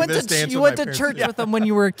 You went to church with him when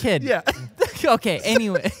you were a kid. Yeah. Okay,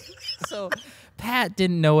 anyway. So Pat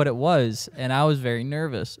didn't know what it was, and I was very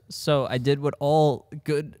nervous. So I did what all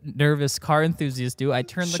good, nervous car enthusiasts do. I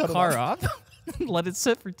turned the car off, let it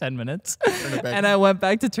sit for 10 minutes, and I went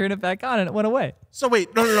back to turn it back on, and it went away. So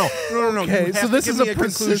wait, no. Okay, so this is a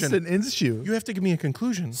persistent issue. You have to give me a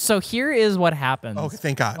conclusion. So here is what happens. Oh,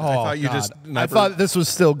 thank God. Oh, I thought you God. just never... I thought this was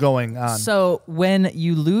still going on. So when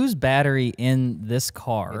you lose battery in this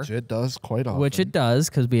car, Which it does quite often. which it does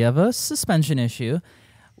because we have a suspension issue,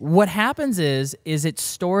 what happens is it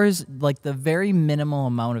stores like the very minimal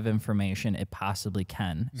amount of information it possibly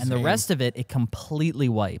can, and the rest of it completely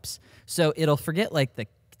wipes. So it'll forget like the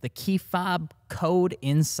key fob code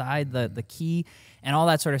inside the key and all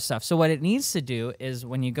that sort of stuff. So what it needs to do is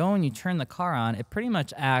when you go and you turn the car on, it pretty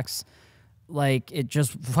much acts like it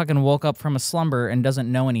just fucking woke up from a slumber and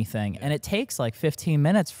doesn't know anything. And it takes like 15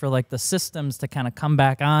 minutes for like the systems to kind of come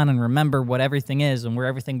back on and remember what everything is and where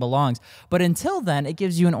everything belongs. But until then, it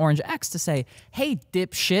gives you an orange X to say, hey,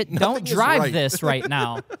 dipshit, don't drive this right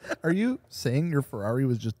now. Are you saying your Ferrari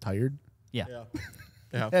was just tired? Yeah.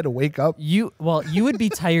 Yeah. I had to wake up. You would be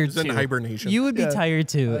tired too. in hibernation. You would be tired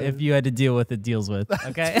too if you had to deal with it deals with.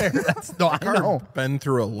 Okay. I know. Been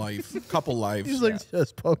through a couple lives. He's like,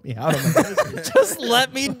 just put me out of my Just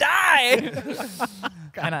let me die.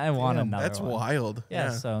 And I want another. That's one. wild.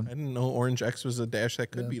 Yeah. So I didn't know Orange X was a dash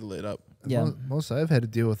that could be lit up. Yeah. Most I've had to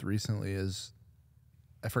deal with recently is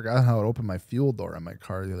I forgot how to open my fuel door on my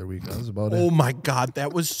car the other week. That was about it. Oh my God,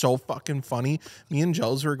 that was so fucking funny. Me and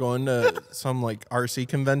Gels were going to some like RC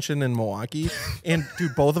convention in Milwaukee, and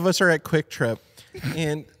dude, both of us are at Quick Trip,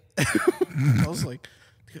 and I was like,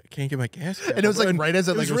 I can't get my gas cap. And it was like right as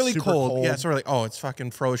it was like really super cold. Yeah, so we're like, oh, it's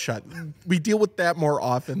fucking froze shut. We deal with that more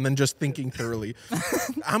often than just thinking thoroughly.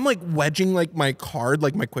 I'm like wedging like my card,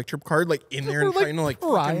 like my Quick Trip card, like in there and trying to like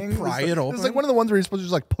fucking pry it open. It's like one of the ones where you're supposed to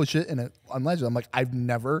just like push it and it unlatches. I'm like, I've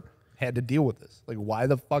never had to deal with this. Like, why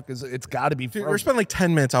the fuck is it? It's got to be frozen. Dude, we're spending like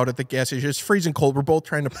 10 minutes out at the gas station. It's freezing cold. We're both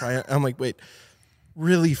trying to pry it. I'm like, wait,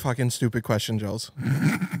 really fucking stupid question, Gels.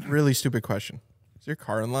 Really stupid question. Is your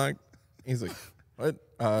car unlocked? He's like, what?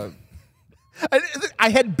 I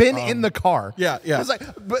had been in the car. Yeah. I was like,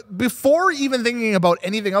 but before even thinking about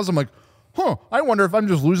anything else, I'm like, I wonder if I'm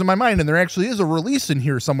just losing my mind and there actually is a release in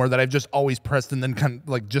here somewhere that I've just always pressed and then kind of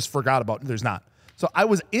like just forgot about. There's not. So I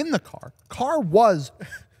was in the car. Car was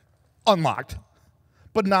unlocked,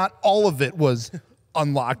 but not all of it was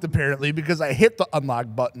unlocked apparently because I hit the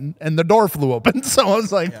unlock button and the door flew open. So I was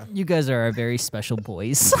like, you guys are our very special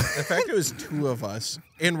boys. The fact it was two of us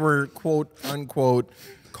and we're quote unquote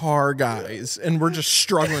car guys and we're just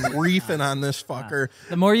struggling, reefing on this fucker.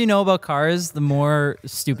 The more you know about cars, the more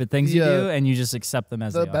stupid things you do, and you just accept them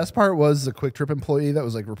as the they are. best part was the Quick Trip employee that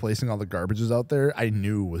was like replacing all the garbages out there. I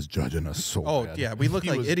knew was judging us so bad. Oh yeah, we looked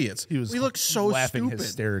like idiots. We looked so laughing stupid.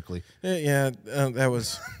 hysterically. That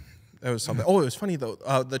was something. Oh, it was funny though.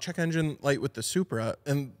 The check engine light with the Supra,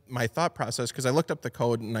 and my thought process, because I looked up the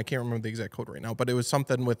code and I can't remember the exact code right now, but it was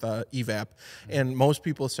something with evap, and most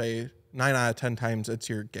people say 9 out of 10 times it's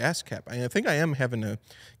your gas cap. I think I am having a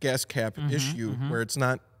gas cap issue where it's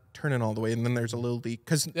not turning all the way, and then there's a little leak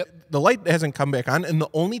because the light hasn't come back on, and the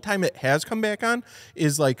only time it has come back on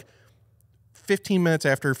is like 15 minutes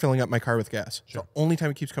after filling up my car with gas. Sure. The only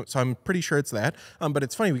time it keeps coming. So I'm pretty sure it's that. But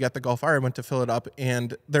it's funny, we got the Golf R, I went to fill it up,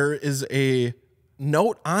 and there is a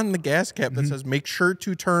note on the gas cap that says, make sure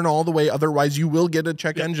to turn all the way, otherwise you will get a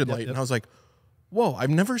check engine light. And I was like, whoa, I've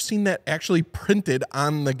never seen that actually printed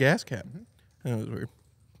on the gas cap. That was weird.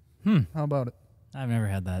 How about it? I've never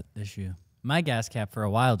had that issue. My gas cap for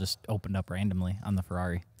a while just opened up randomly on the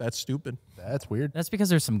Ferrari. That's stupid. That's weird. That's because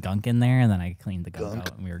there's some gunk in there, and then I cleaned the gunk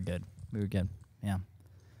out, and we were good. Yeah.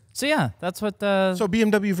 So yeah, that's what the. So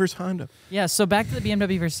BMW versus Honda. Yeah. So back to the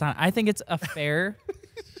BMW versus Honda. I think it's a fair.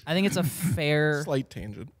 Slight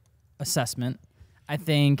tangent. Assessment. I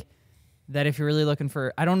think that if you're really looking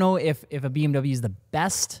for, I don't know if a BMW is the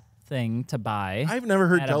best thing to buy. I've never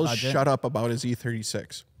heard Del shut up about his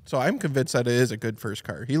E36. So I'm convinced that it is a good first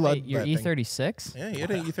car. He loved your E36. E36. Yeah, he had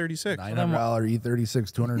an E36. $900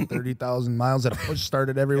 E36, 230,000 miles at a push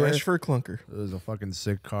started everywhere. Cash for a clunker. It was a fucking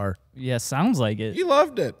sick car. Yeah, sounds like it. He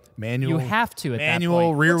loved it. Manual. You have to at manual, that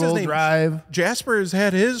point. rear wheel drive. Jasper has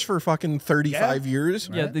had his for fucking 35 years.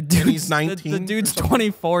 Yeah, right? the dude's, he's 19. The dude's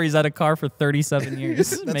 24. He's had a car for 37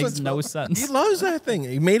 years. Makes no sense. He loves that thing.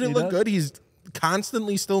 He made it look good. He's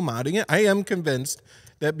constantly still modding it. I am convinced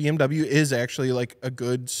that BMW is actually like a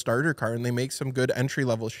good starter car, and they make some good entry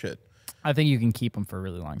level shit. I think you can keep them for a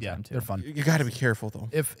really long time too. They're fun. You got to be careful though.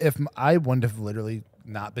 If I wouldn't have literally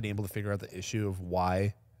not been able to figure out the issue of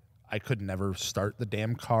why I could never start the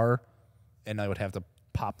damn car, and I would have to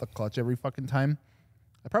pop the clutch every fucking time,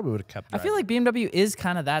 I probably would have kept driving. I feel like BMW is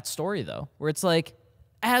kind of that story though, where it's like,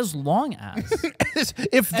 as long as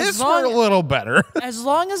if this were a little better, as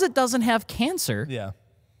long as it doesn't have cancer, yeah.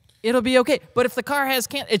 It'll be okay. But if the car has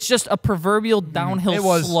it's just a proverbial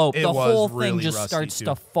downhill slope. The whole thing really just starts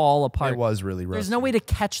to fall apart. It was really rusty. There's no way to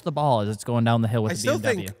catch the ball as it's going down the hill with I the still BMW.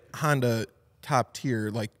 think Honda top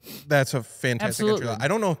tier, like that's a fantastic entry level. I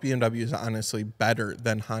don't know if BMW is honestly better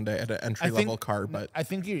than Honda at an entry level car, but I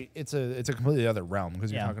think it's a completely other realm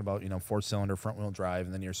because you're talking about 4-cylinder front wheel drive,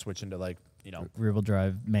 and then you're switching to like rear wheel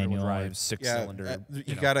drive, manual drive, 6-cylinder.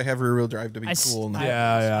 You got to have rear wheel drive to be cool.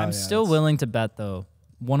 I'm still willing to bet though,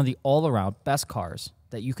 one of the all-around best cars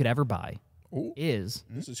that you could ever buy this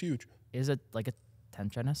is huge. Is it like a 10th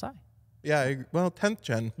gen SI? Yeah, well, 10th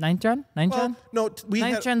gen. 9th gen? 9th gen? No,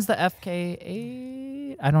 9th gen's the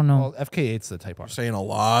FK8. I don't know. Well, FK8's the Type R. Saying a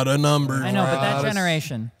lot of numbers. I know, but that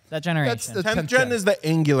generation. That's the 10th gen is the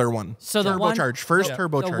angular one. So the turbocharged, first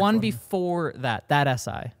turbocharged. The one before that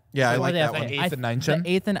SI. Yeah, I like that one. 8th and 9th gen?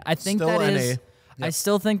 The 8th and I think Still that is. I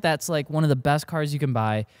still think that's like one of the best cars you can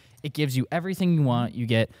buy. It gives you everything you want. You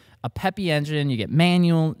get a peppy engine, you get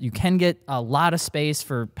manual, you can get a lot of space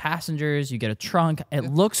for passengers, you get a trunk. It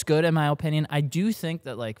looks good in my opinion. I do think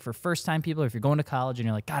that like for first-time people, if you're going to college and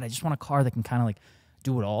you're like, God, I just want a car that can kind of like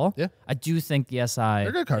do it all. Yeah. I do think the SI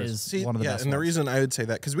is one of the best and ones. the reason I would say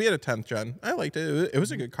that, because we had a 10th gen. I liked it. It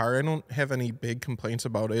was a good car. I don't have any big complaints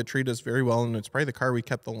about it. It treated us very well, and it's probably the car we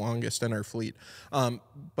kept the longest in our fleet.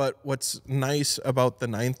 But what's nice about the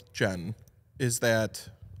 9th gen is that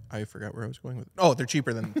I forgot where I was going with it. Oh, they're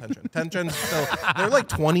cheaper than the 10th gen. 10th gen still, they're like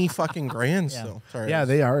 20 fucking grand still. Sorry. Yeah,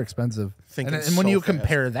 they are expensive. And when you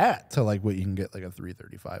compare that to like what you can get like a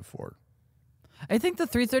 335 for. I think the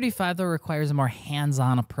 335 though requires a more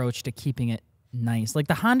hands-on approach to keeping it nice. Like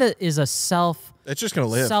the Honda is a it's just gonna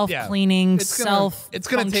live. Self-cleaning, It's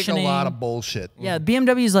gonna take a lot of bullshit. Yeah,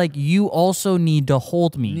 BMW is like, you also need to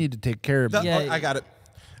hold me. You need to take care of me. I got it.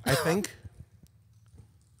 I think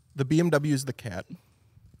the BMW is the cat.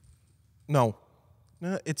 No,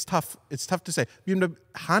 it's tough. It's tough to say.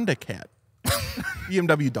 Honda cat.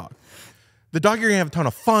 BMW dog. The dog you're gonna have a ton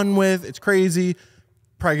of fun with. It's crazy.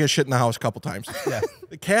 Probably gonna shit in the house a couple times. Yeah.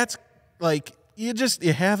 The cat's like you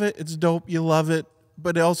have it. It's dope. You love it,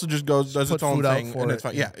 but it also just does its own thing, and it's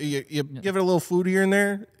fine. Yeah, you give it a little food here and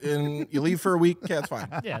there, and you leave for a week. Cat's fine.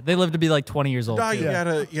 Yeah, they live to be like 20 years old. Dog, you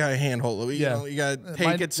gotta handhold it. You gotta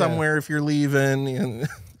take it somewhere if you're leaving.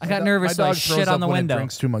 I got nervous, so I shit on the window. It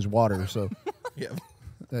drinks too much water, so yeah.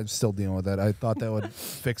 I'm still dealing with that. I thought that would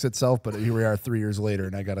fix itself, but here we are 3 years later,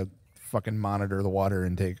 and I gotta fucking monitor the water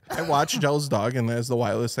intake. I watched Jell's dog, and that's the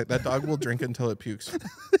wildest thing. That dog will drink until it pukes.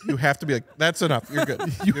 You have to be like, that's enough. You're good.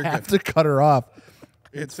 You're have to cut her off.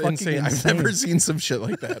 It's insane. I've never seen some shit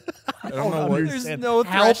like that. I don't know what. There's no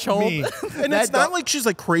threshold. And it's not like she's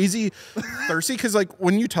like crazy thirsty, because like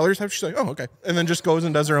when you tell her stuff, she's like, oh, okay. And then just goes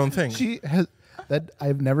and does her own thing. She has that.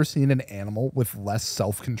 I've never seen an animal with less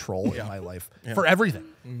self-control in my life for everything.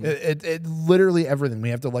 It literally everything. We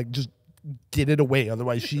have to like just get it away,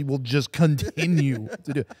 otherwise she will just continue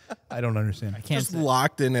to do it. I don't understand. I can't. Just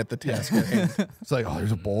locked in at the task at hand. It's like, oh,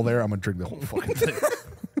 there's a bowl there. I'm gonna drink the whole fucking thing.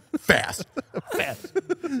 Fast.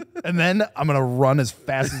 And then I'm gonna run as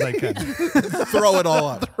fast as I can. Throw it all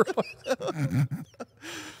up.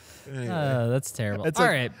 That's terrible. It's all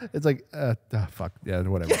like, right. It's like, fuck. Yeah,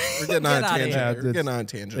 whatever. We're getting on a tangent. We're getting on a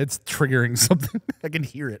tangent. It's triggering something. I can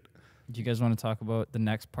hear it. Do you guys want to talk about the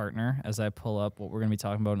next partner as I pull up what we're going to be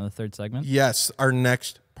talking about in the third segment? Yes, our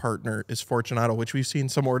next partner is Fortunato, which we've seen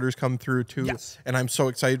some orders come through too. Yes. And I'm so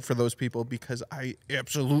excited for those people because I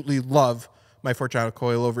absolutely love my Fortunato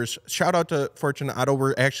coilovers. Shout out to Fortunato.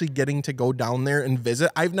 We're actually getting to go down there and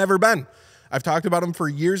visit. I've never been. I've talked about them for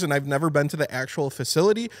years, and I've never been to the actual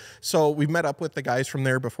facility. So we've met up with the guys from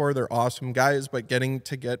there before. They're awesome guys, but getting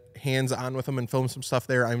to get hands-on with them and film some stuff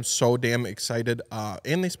there, I'm so damn excited.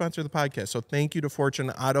 And they sponsor the podcast. So thank you to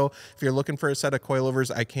Fortunato. If you're looking for a set of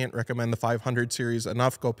coilovers, I can't recommend the 500 series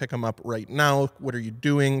enough. Go pick them up right now. What are you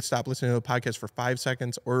doing? Stop listening to the podcast for 5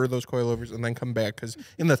 seconds, order those coilovers, and then come back. Because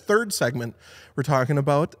in the third segment, we're talking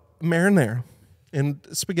about marinara. And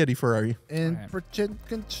spaghetti Ferrari. And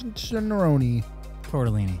pepperoni.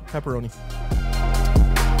 Pepperoni.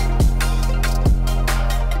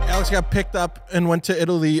 Alex got picked up and went to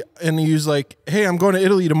Italy, and he was like, hey, I'm going to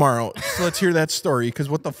Italy tomorrow. So let's hear that story, because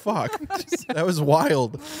what the fuck? That was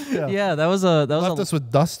wild. Yeah, that was a... Left us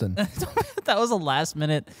with Dustin. That was a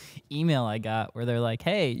last-minute email I got where they're like,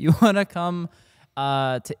 hey, you want to come...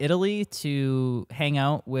 to Italy to hang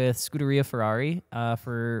out with Scuderia Ferrari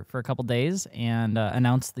for a couple days and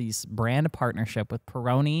announce this brand partnership with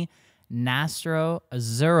Peroni Nastro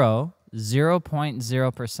Azzurro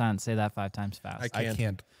 0.0%. Say that 5 times fast. I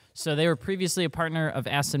can't. So they were previously a partner of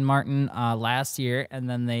Aston Martin last year, and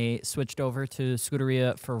then they switched over to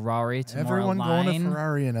Scuderia Ferrari to Everyone more going to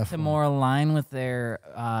Ferrari in F1. To more align with their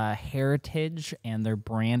heritage and their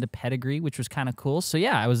brand pedigree, which was kind of cool. So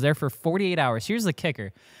yeah, I was there for 48 hours. Here's the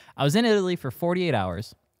kicker. I was in Italy for 48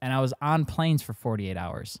 hours, and I was on planes for 48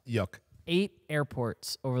 hours. Yuck. 8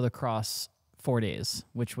 airports over the cross 4 days,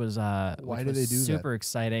 which was why did they do super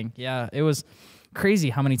exciting. Yeah, it was crazy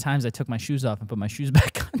how many times I took my shoes off and put my shoes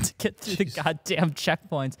back on to get through the goddamn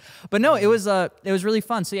checkpoints. But no, it was really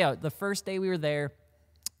fun. So yeah, the first day we were there,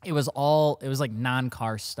 it was like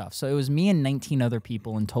non-car stuff. So it was me and 19 other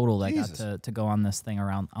people in total that got to go on this thing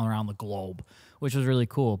around the globe, which was really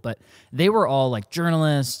cool. But they were all like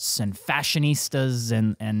journalists and fashionistas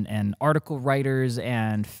and article writers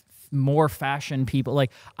and more fashion people.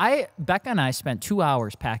 Like Becca and I spent 2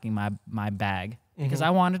 hours packing my bag because I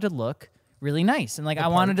wanted to look really nice. And like I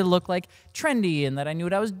wanted to look like trendy and that I knew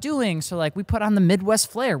what I was doing. So like we put on the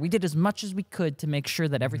Midwest flair. We did as much as we could to make sure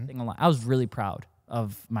that everything aligned. I was really proud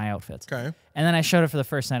of my outfits. Okay. And then I showed it for the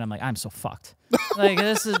first night. I'm like, I'm so fucked. Like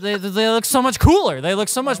this is they look so much cooler. They look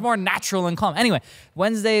so much more natural and calm. Anyway,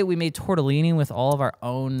 Wednesday we made tortellini with all of our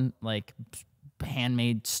own like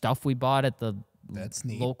handmade stuff we bought at the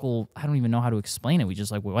local. I don't even know how to explain it. We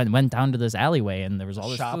just like went down to this alleyway and there was all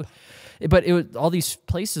this food. But it was, all these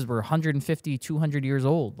places were 150, 200 years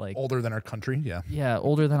old. Like older than our country, yeah. Yeah,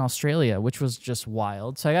 older than Australia, which was just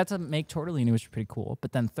wild. So I got to make tortellini, which was pretty cool.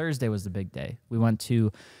 But then Thursday was the big day. We went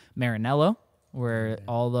to Maranello, where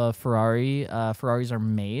all the Ferraris are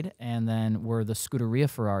made, and then where the Scuderia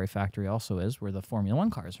Ferrari factory also is, where the Formula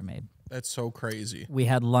 1 cars are made. That's so crazy. We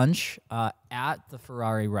had lunch at the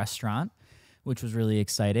Ferrari restaurant, which was really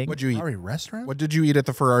exciting. What'd you eat? Ferrari restaurant? What did you eat at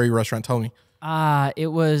the Ferrari restaurant? Tell me.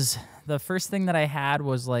 It was the first thing that I had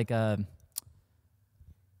was like it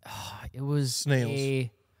was snails.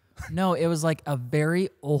 No, it was like a very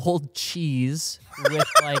old cheese with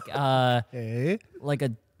like like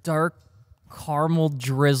a dark caramel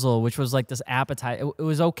drizzle, which was like this appetite. It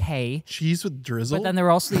was okay. Cheese with drizzle? But then there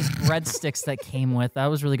were also these breadsticks that came with. That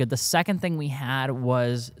was really good. The second thing we had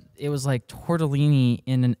was it was like tortellini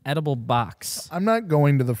in an edible box. I'm not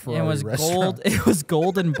going to the Ferrari restaurant. Gold. It was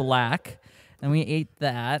gold and black. And we ate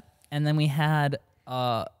that, and then we had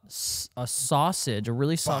a sausage, a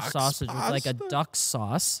really soft sausage with like a duck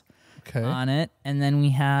sauce on it, and then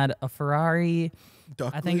we had a Ferrari.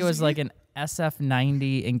 I think it was like an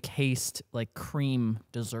SF90 encased like cream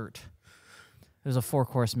dessert. It was a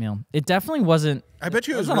 4-course meal. It definitely wasn't. I bet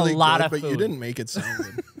you it was really a lot good, of but food. you didn't make it sound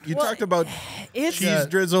good. You talked about cheese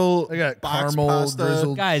drizzle, I got box caramel pasta,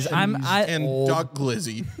 drizzled guys. and duck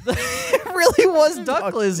glizzy. It really was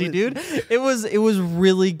duck glizzy, dude. It was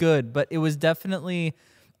really good, but it was definitely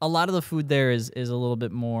a lot of the food there is a little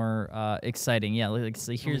bit more exciting. Yeah, like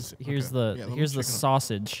so here's the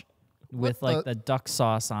sausage with like the duck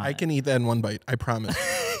sauce on it. I can eat that in one bite. I promise.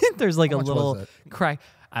 There's like a little crack.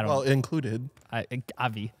 I don't know. Included.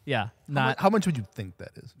 Avi, yeah. How much would you think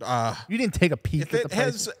that is? You didn't take a peek if at the it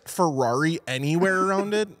has Ferrari anywhere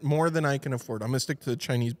around it, more than I can afford. I'm gonna stick to the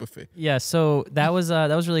Chinese buffet. Yeah, so that was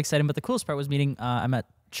really exciting. But the coolest part was meeting. I met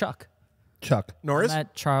Chuck Norris. I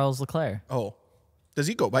met Charles Leclerc. Oh, does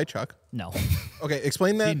he go by Chuck? No. Okay,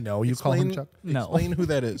 explain that. You call him Chuck? No. Explain who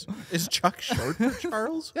that is. Is Chuck short for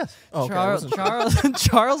Charles? Yes. Oh, okay,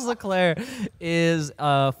 Charles Leclerc is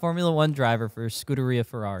a Formula 1 driver for Scuderia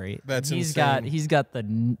Ferrari. He's got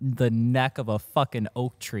the neck of a fucking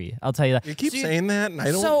oak tree. I'll tell you that. You keep saying that, and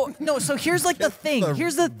I don't. So here's like the thing.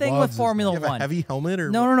 Here's the thing with Formula 1. You have a heavy helmet or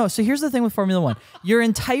no. So here's the thing with Formula 1. Your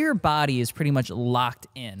entire body is pretty much locked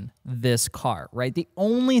in this car, right? The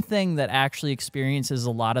only thing that actually experiences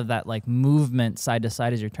a lot of that like movement side to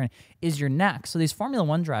side as you're turning is your neck. So these Formula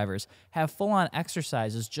 1 drivers have full-on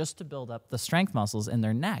exercises just to build up the strength muscles in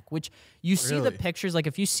their neck, which you see the pictures. Like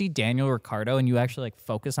if you see Daniel Ricciardo and you actually like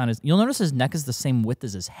focus on you'll notice his neck is the same width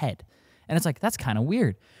as his head. And it's like, that's kind of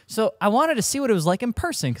weird. So I wanted to see what it was like in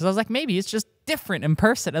person because I was like, maybe it's just different in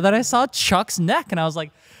person. And then I saw Chuck's neck and I was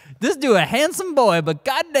like, this dude a handsome boy, but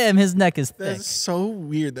goddamn, his neck is thick. That's so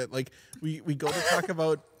weird that like we go to talk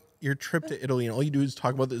about your trip to Italy and all you do is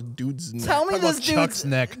talk about this dude's neck. Tell me this dude's Chuck's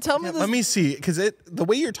neck. Tell me this. Let me see, because the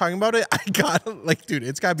way you're talking about it, I got like, dude,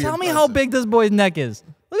 it's gotta be. Tell me how big this boy's neck is.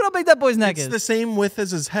 Look at how big that boy's neck is. It's the same width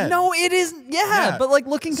as his head. No, it isn't. Yeah, but like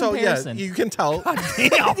look in comparison. Yeah, you can tell.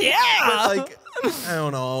 Yeah. But, like, I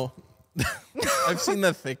don't know. I've seen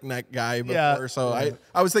the thick neck guy before, so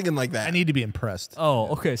I was thinking like that. I need to be impressed. Oh,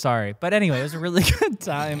 okay, sorry. But anyway, it was a really good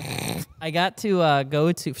time. I got to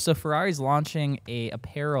go to, so Ferrari's launching a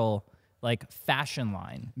apparel like fashion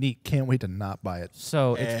line. Neat. Can't wait to not buy it.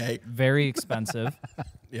 So it's very expensive.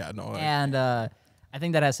 Yeah, no. And I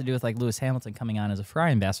think that has to do with like Lewis Hamilton coming on as a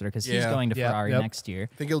Ferrari ambassador because he's going to Ferrari next year.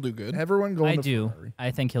 I think he'll do good. Everyone going to Ferrari.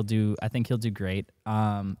 I think he'll do great.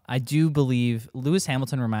 I do believe Lewis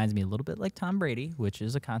Hamilton reminds me a little bit like Tom Brady, which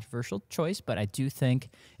is a controversial choice, but I do think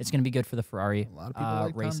it's going to be good for the Ferrari a lot of people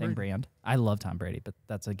like racing brand. I love Tom Brady, but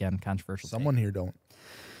that's again controversial. Someone here don't.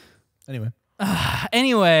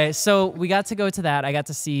 Anyway, so we got to go to that. I got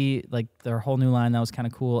to see like their whole new line. That was kind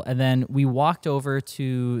of cool. And then we walked over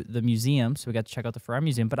to the museum. So we got to check out the Ferrari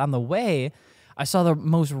museum. But on the way, I saw the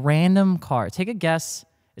most random car. Take a guess.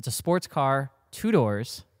 It's a sports car, 2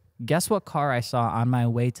 doors. Guess what car I saw on my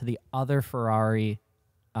way to the other Ferrari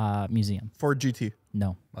museum? Ford GT.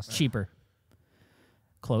 No. Cheaper.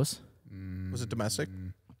 Close. Was it domestic?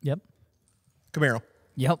 Yep. Camaro.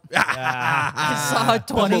 Yep. I saw a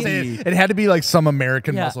 20. It had to be like some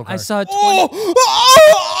American muscle car. I saw a 20.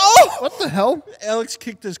 What the hell? Alex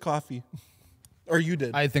kicked his coffee. Or you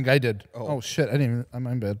did. I think I did. Oh shit. I didn't even. I'm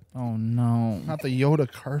in bed. Oh, no. Not the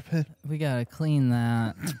Yoda carpet. We got to clean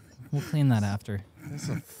that. We'll clean that after. This is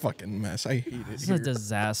a fucking mess. I hate it. This is a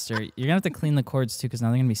disaster. You're going to have to clean the cords, too, because now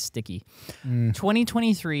they're going to be sticky.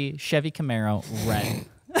 2023 Chevy Camaro red.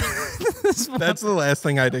 That's the last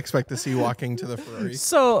thing I'd expect to see walking to the Ferrari.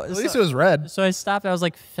 At least it was red. So I stopped. I was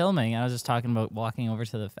like filming. I was just talking about walking over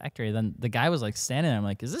to the factory. Then the guy was like standing there. I'm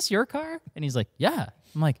like, is this your car? And he's like, yeah.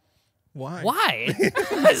 I'm like, why? Why?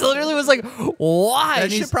 I literally was like, why?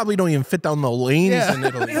 That shit probably don't even fit down the lanes in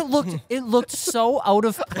Italy. It looked so out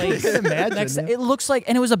of place. Imagine. It looks like,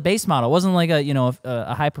 and it was a base model. It wasn't like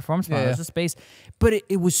a high performance model. It was just base, but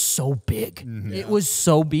it was so big. It was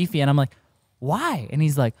so beefy, and I'm like, why? And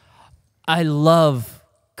he's like, I love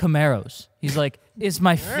Camaros. He's like, it's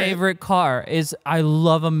my favorite car. I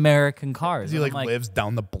love American cars. He like lives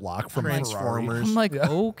down the block from Transformers. I'm like,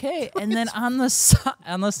 okay. And then on the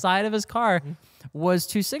side of his car was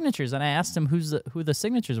 2 signatures, and I asked him who the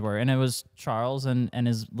signatures were, and it was Charles and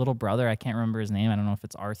his little brother. I can't remember his name. I don't know if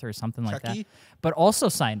it's Arthur or something like that. But also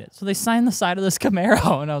signed it. So they signed the side of this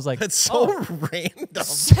Camaro, and I was like, that's so random.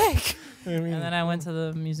 Sick. And then I went to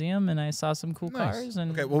the museum and I saw some cool cars.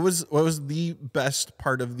 And okay, what was the best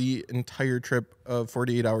part of the entire trip of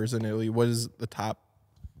 48 hours in Italy? What is the top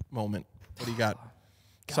moment? What do you got?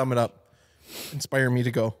 Sum it up. Inspire me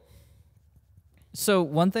to go. So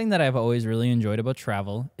one thing that I've always really enjoyed about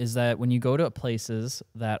travel is that when you go to places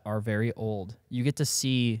that are very old, you get to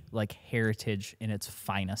see like heritage in its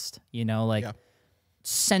finest,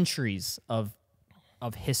 centuries of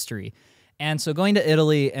history. And so going to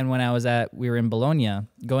Italy, and when we were in Bologna,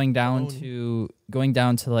 going down to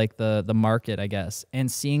like the market, I guess,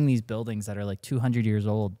 and seeing these buildings that are like 200 years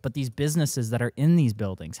old, but these businesses that are in these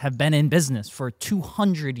buildings have been in business for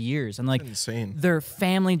 200 years, and like insane. They're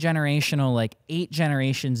family generational, like 8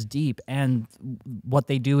 generations deep, and what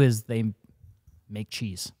they do is they make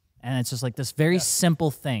cheese. And it's just like this very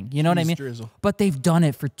simple thing. You know what I mean? Drizzle. But they've done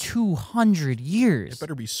it for 200 years. It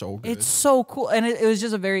better be so good. It's so cool. And it was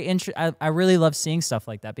just a very interesting... I really love seeing stuff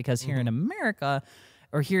like that, because here in America,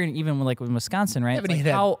 or here even like in Wisconsin, right? Like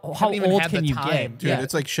how old can you get? Dude,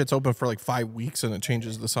 it's like shit's open for like 5 weeks and it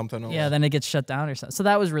changes to something else. Yeah, then it gets shut down or something. So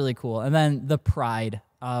that was really cool. And then the pride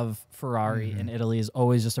of Ferrari in Italy is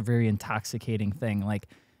always just a very intoxicating thing. Like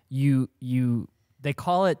they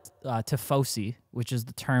call it tifosi, which is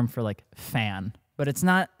the term for like fan, but it's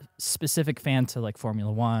not specific fan to like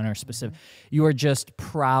Formula One or specific. You are just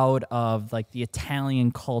proud of like the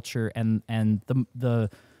Italian culture and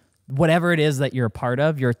the whatever it is that you're a part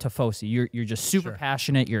of. You're a tifosi. You're just super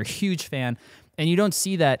passionate. You're a huge fan, and you don't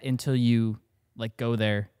see that until you like go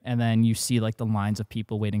there, and then you see like the lines of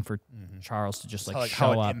people waiting for Charles to just like show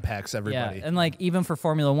how it up. Impacts everybody. Yeah, and like even for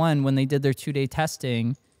Formula One, when they did their 2-day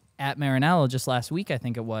testing at Maranello just last week, I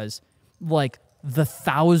think it was, like the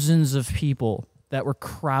thousands of people that were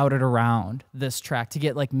crowded around this track to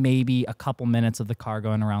get like maybe a couple minutes of the car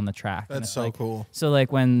going around the track. That's so like, cool. So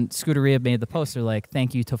like when Scuderia made the post, they're like,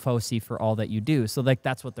 thank you Tifosi for all that you do. So like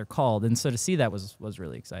that's what they're called. And so to see that was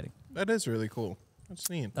really exciting. That is really cool.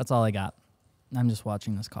 That's neat. That's all I got. I'm just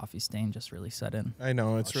watching this coffee stain just really set in. I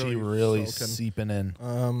know, it's really seeping in.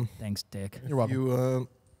 Thanks, Dick. You're welcome. You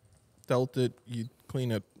dealt it, you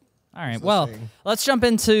clean it. All right, well, let's jump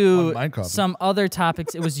into On some other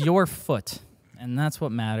topics. It was your foot, and that's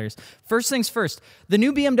what matters. First things first, the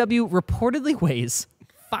new BMW reportedly weighs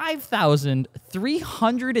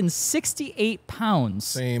 5,368 pounds.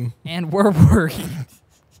 Same. And we're worried.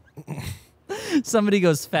 Somebody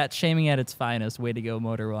goes fat shaming at its finest. Way to go,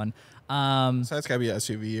 Motor One. So that's got to be an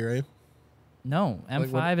SUV, right? No,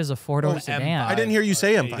 M5 is a four-door sedan. I didn't hear you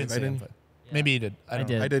say Yeah, M5. I didn't. Yeah. Maybe you did. I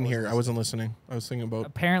didn't hear. I wasn't listening. I was thinking about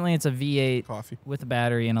Apparently, it's a V8 coffee with a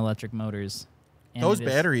battery and electric motors. And those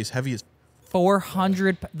batteries heavy as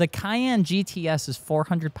 400. The Cayenne GTS is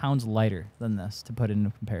 400 pounds lighter than this, to put it into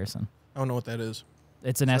comparison. I don't know what that is.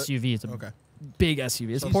 It's an SUV. It's a big SUV.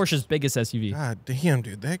 It's Porsche's biggest SUV. God damn,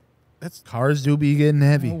 dude. That's cars do be getting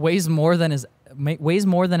heavy. Weighs more than an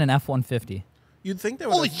F-150. You'd think that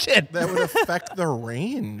would that would affect the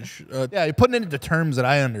range. Yeah, you're putting it into terms that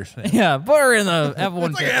I understand. Yeah, put her in the F-150.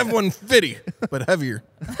 It's like F-150, but heavier.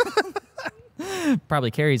 Probably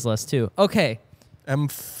carries less too. Okay.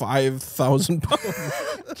 M5,000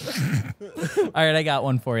 pounds. All right, I got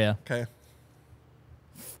one for you. Okay.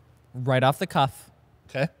 Right off the cuff.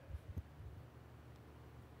 Okay.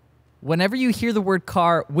 Whenever you hear the word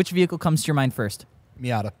car, which vehicle comes to your mind first?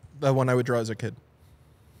 Miata. The one I would draw as a kid.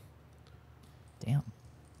 Damn.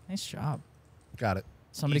 Nice job. Got it.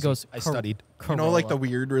 Somebody goes, I studied. You know, like the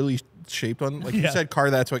weird, really shaped one? Like you said car,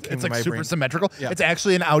 that's what came to my brain. It's like super symmetrical. Yeah. It's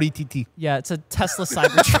actually an Audi TT. Yeah, it's a Tesla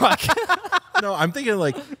Cybertruck. No, I'm thinking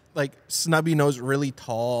like snubby nose, really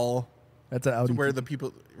tall. That's an Audi. Where the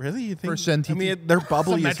people really you think? First gen TT. I mean, they're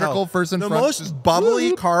bubbly as hell. First and the front. most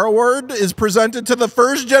bubbly car award is presented to the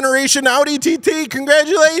first generation Audi TT.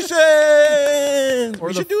 Congratulations!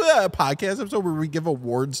 We should do a podcast episode where we give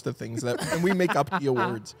awards to things and we make up the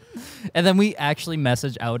awards. And then we actually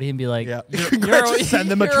message Audi and be like, send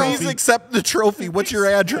them a trophy. Please accept the trophy. What's your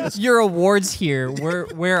address? Your award's here.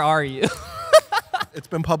 Where are you? It's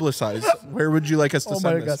been publicized. Where would you like us to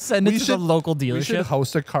send this? Send it to the local dealership. We should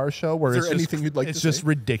host a car show where it's anything you'd like to say? It's just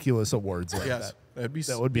ridiculous awards like that.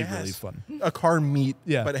 That would be really fun. A car meet,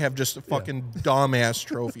 but have just a fucking dumbass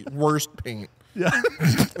trophy. Worst paint. Yeah.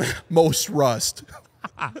 Most rust.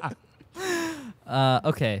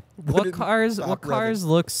 Okay. What cars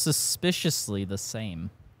look suspiciously the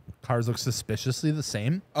same? Cars look suspiciously the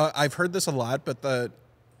same? I've heard this a lot, but the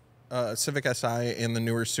Civic Si and the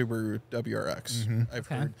newer Subaru WRX. I've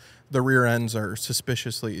heard the rear ends are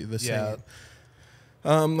suspiciously the same.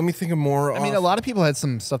 Let me think of more. I mean, a lot of people had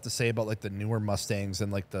some stuff to say about like the newer Mustangs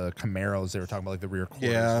and like the Camaros. They were talking about like the rear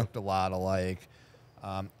quarters looked a lot alike.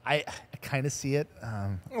 I kind of see it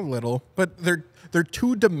a little, but they're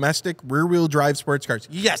two domestic rear wheel drive sports cars.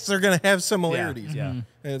 Yes, they're gonna have similarities. Yeah,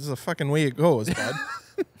 it's the fucking way it goes, bud.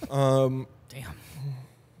 Damn.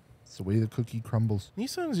 It's the way the cookie crumbles.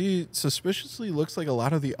 Nissan Z suspiciously looks like a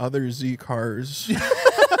lot of the other Z cars.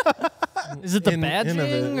 Is it the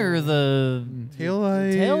badging or the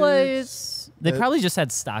taillights? Taillights. They probably just had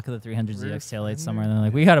stock of the 300ZX taillights somewhere. And they're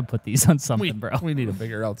like, we got to put these on something, bro. We need to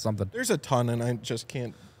figure out something. There's a ton, and I just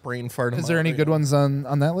can't brain fart them. Is there any good ones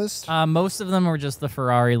on that list? Most of them were just the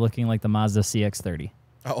Ferrari looking like the Mazda CX-30.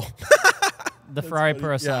 Oh. The Ferrari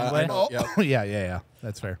Purosangue. Yeah.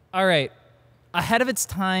 That's fair. All right. Ahead of its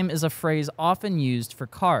time is a phrase often used for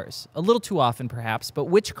cars. A little too often, perhaps, but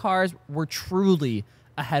which cars were truly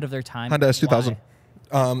ahead of their time? Honda S2000.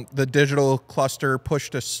 The digital cluster, push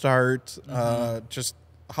to start, just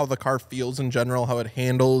how the car feels in general, how it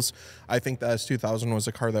handles. I think the S2000 was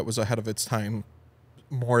a car that was ahead of its time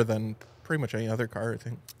more than pretty much any other car, I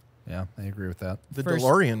think. Yeah, I agree with that. The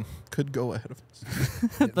DeLorean could go ahead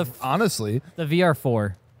of its honestly. The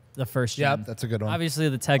VR4. The first gen. Yeah, that's a good one. Obviously,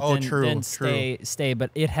 the tech didn't stay,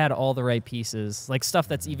 but it had all the right pieces, like stuff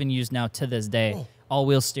that's even used now to this day.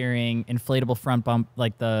 All-wheel steering, inflatable front bump,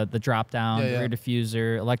 like the drop-down, rear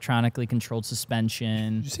diffuser, electronically controlled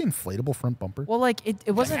suspension. Did you say inflatable front bumper? Well, like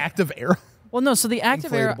it wasn't active air. Well, no. So the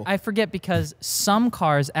active air, I forget because some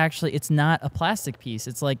cars actually, it's not a plastic piece.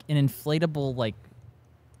 It's like an inflatable like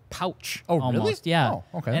pouch. Oh, almost. Really? Yeah. Oh,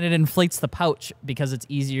 okay. And it inflates the pouch because it's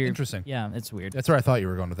easier. Interesting. Yeah, it's weird. That's where I thought you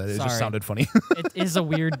were going with that. It just sounded funny. It is a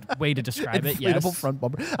weird way to describe it. Inflatable Yes. front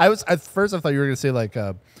bumper. At first I thought you were going to say like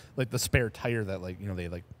the spare tire that they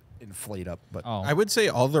like inflate up. But I would say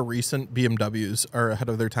all the recent BMWs are ahead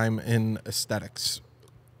of their time in aesthetics.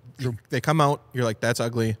 They come out, you're like, that's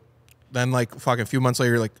ugly. Then like a few months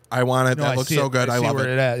later, you're like, I want it. That looks so good. I love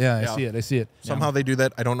it. Yeah, I see it. Somehow they do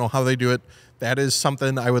that. I don't know how they do it. That is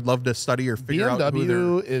something I would love to study or figure out.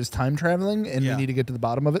 BMW is time traveling, and we need to get to the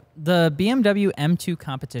bottom of it. The BMW M2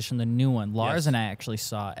 competition, the new one, Lars and I actually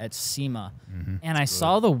saw at SEMA, and I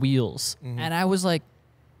saw the wheels, and I was like,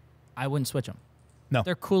 I wouldn't switch them. No,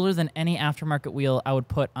 they're cooler than any aftermarket wheel I would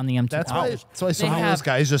put on the M2. That's why some of those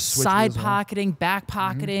guys just switch side pocketing, back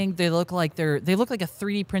pocketing. They look like a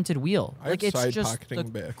 3D printed wheel. Like it's just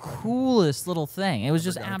the coolest little thing. It was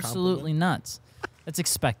just absolutely nuts. It's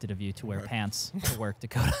expected of you to wear pants to work,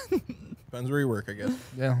 Dakota. Depends where you work, I guess.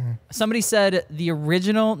 Yeah. Somebody said the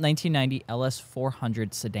original 1990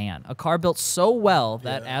 LS400 sedan, a car built so well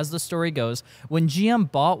that, as the story goes, when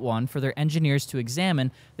GM bought one for their engineers to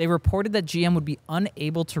examine, they reported that GM would be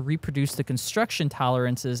unable to reproduce the construction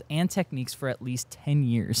tolerances and techniques for at least 10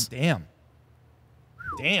 years. Damn.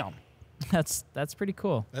 That's pretty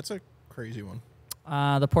cool. That's a crazy one.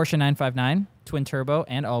 The Porsche 959, twin turbo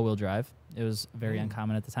and all-wheel drive. It was very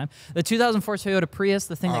uncommon at the time. The 2004 Toyota Prius,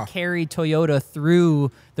 the thing that carried Toyota through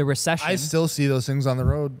the recession. I still see those things on the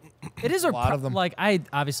road. It is a lot of them. Like I'm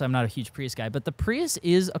not a huge Prius guy, but the Prius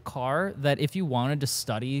is a car that if you wanted to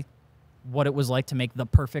study what it was like to make the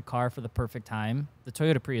perfect car for the perfect time, the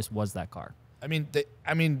Toyota Prius was that car. I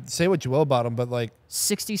mean, say what you will about them, but like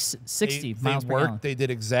 60 miles per gallon. They did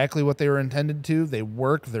exactly what they were intended to. They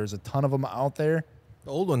work. There's a ton of them out there. The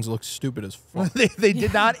old ones look stupid as fuck. they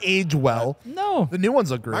did not age well. No. The new ones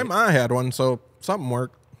look great. My mom had one, so something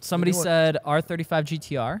worked. Somebody said R35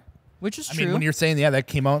 GTR. Which is true. I mean, when you're saying, that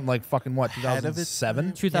came out in like fucking what,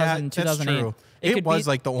 2007? 2008. It was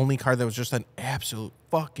like the only car that was just an absolute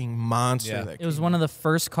fucking monster. It was one of the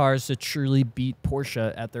first cars to truly beat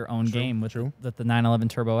Porsche at their own game with the 911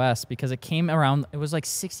 Turbo S, because it came around, it was like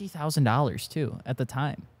 $60,000 too at the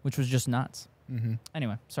time, which was just nuts.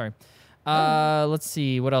 Anyway, sorry. Let's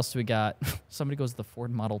see. What else do we got? Somebody goes to the Ford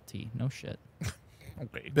Model T. No shit.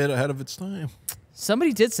 Okay. Bit ahead of its time.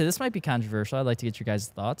 Somebody did say, this might be controversial. I'd like to get your guys'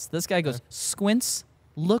 thoughts. This guy goes, squints,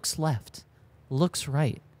 looks left, looks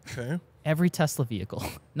right. Okay. Every Tesla vehicle.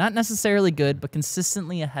 Not necessarily good, but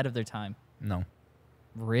consistently ahead of their time. No.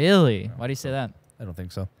 Really? No. Why do you say that? I don't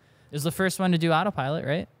think so. It was the first one to do autopilot,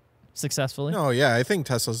 right? Successfully. No, yeah, I think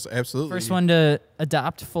Tesla's absolutely first one to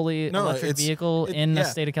adopt fully electric vehicle in the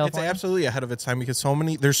state of California. It's absolutely ahead of its time, because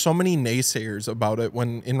there's so many naysayers about it,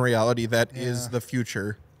 when in reality that is the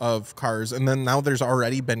future of cars. And then now there's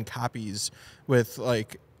already been copies with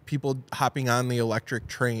like people hopping on the electric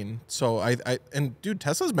train. So and dude,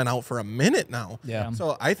 Tesla's been out for a minute now. Yeah.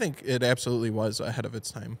 So I think it absolutely was ahead of its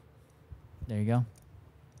time. There you go.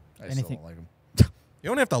 I still don't like them. You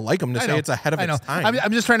don't have to like them to say it's ahead of its time.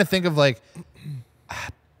 I'm just trying to think of like,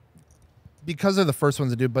 because they're the first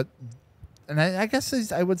ones to do, and I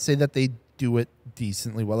guess I would say that they do it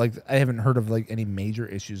decently well. Like, I haven't heard of like any major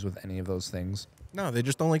issues with any of those things. No, they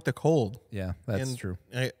just don't like the cold. Yeah, that's true.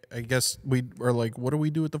 I guess we are like, what do we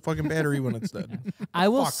do with the fucking battery when it's dead? I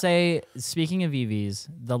will say, speaking of EVs,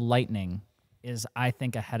 the Lightning is, I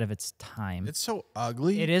think, ahead of its time. It's so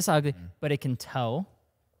ugly. It is ugly, but it can tow.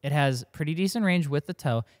 It has pretty decent range with the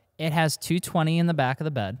tow. It has 220 in the back of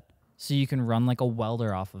the bed, so you can run like a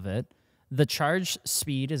welder off of it. The charge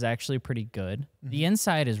speed is actually pretty good. The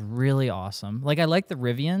inside is really awesome. Like, I like the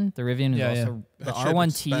Rivian. The Rivian is also the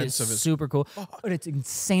R1T is super cool, but it's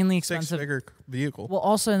insanely expensive. Six-figure vehicle. Well,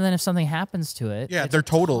 also, and then if something happens to it, they're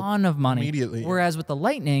total a ton of money immediately. Whereas with the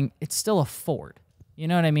Lightning, it's still a Ford. You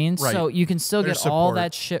know what I mean? Right. So you can still get all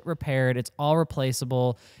that shit repaired. It's all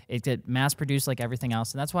replaceable. It get mass produced like everything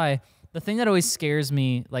else, and that's why the thing that always scares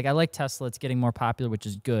me. Like, I like Tesla; it's getting more popular, which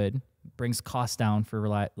is good. Brings costs down for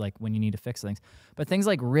like when you need to fix things. But things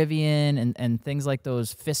like Rivian and things like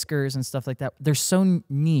those Fiskars and stuff like that, they're so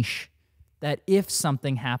niche that if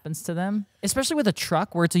something happens to them, especially with a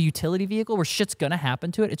truck where it's a utility vehicle where shit's gonna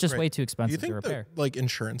happen to it, it's just way too expensive to repair. Like,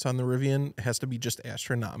 insurance on the Rivian has to be just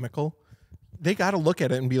astronomical? They got to look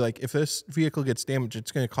at it and be like, if this vehicle gets damaged,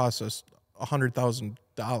 it's going to cost us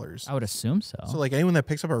 $100,000. I would assume so. So like, anyone that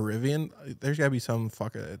picks up a Rivian, there's got to be some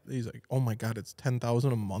fucker. He's like, oh my god, it's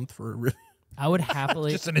 $10,000 a month for a Rivian. I would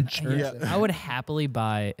happily just an insurance. I would happily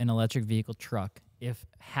buy an electric vehicle truck if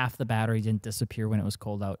half the battery didn't disappear when it was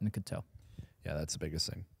cold out and it could tow. Yeah, that's the biggest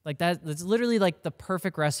thing. Like, that's literally like the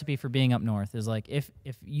perfect recipe for being up north. Is like, if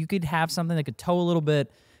you could have something that could tow a little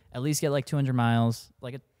bit, at least get like 200 miles,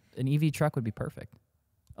 like an EV truck would be perfect.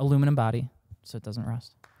 Aluminum body, so it doesn't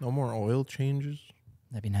rust. No more oil changes.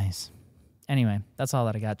 That'd be nice. Anyway, that's all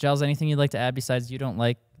that I got. Giles, anything you'd like to add besides you don't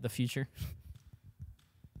like the future?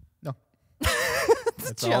 No.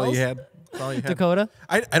 That's all you had. That's all you had. Dakota?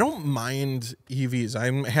 I don't mind EVs.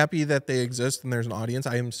 I'm happy that they exist and there's an audience.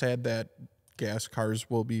 I am sad that gas cars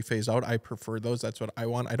will be phased out. I prefer those. That's what I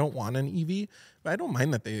want. I don't want an EV, but I don't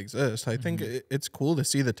mind that they exist. I think it's cool to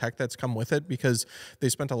see the tech that's come with it, because they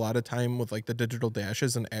spent a lot of time with like the digital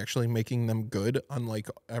dashes and actually making them good, unlike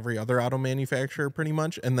every other auto manufacturer pretty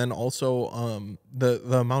much. And then also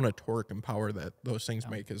the amount of torque and power that those things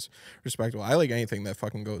make is respectable. I like anything that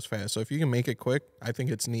fucking goes fast. So if you can make it quick, I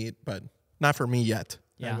think it's neat, but not for me yet.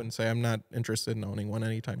 I wouldn't say. I'm not interested in owning one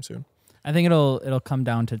anytime soon. I think it'll come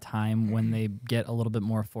down to time when they get a little bit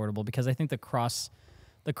more affordable, because I think the cross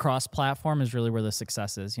platform is really where the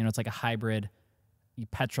success is. You know, it's like a hybrid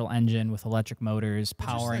petrol engine with electric motors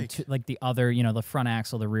powering like the other, you know, the front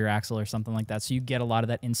axle, the rear axle, or something like that. So you get a lot of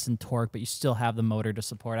that instant torque, but you still have the motor to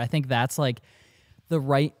support. I think that's like the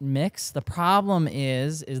right mix. The problem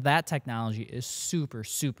is that technology is super,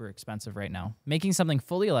 super expensive right now. Making something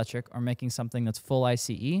fully electric or making something that's full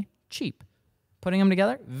ICE, cheap. Putting them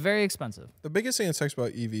together, very expensive. The biggest thing that sucks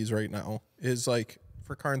about EVs right now is, like,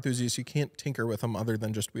 for car enthusiasts, you can't tinker with them other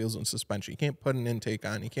than just wheels and suspension. You can't put an intake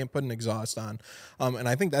on. You can't put an exhaust on. And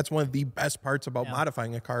I think that's one of the best parts about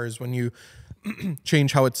modifying a car is when you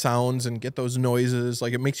change how it sounds and get those noises.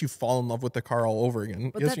 Like, it makes you fall in love with the car all over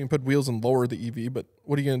again. Yes, you can put wheels and lower the EV, but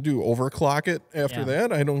what are you going to do? Overclock it after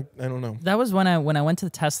that? I don't know. That was when I went to the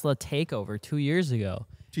Tesla takeover 2 years ago.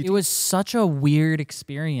 It was such a weird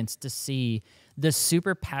experience to see this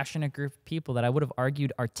super passionate group of people that I would have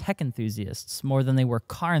argued are tech enthusiasts more than they were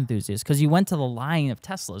car enthusiasts, because you went to the line of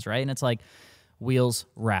Teslas, right? And it's like wheels,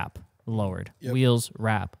 wrap, lowered. Yep. Wheels,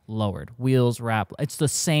 wrap, lowered. Wheels, wrap. It's the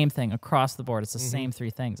same thing across the board. It's the same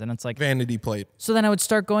 3 things. And it's like vanity plate. So then I would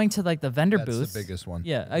start going to like the vendor booths. That's the biggest one.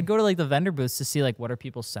 Yeah. I'd go to like the vendor booths to see like what are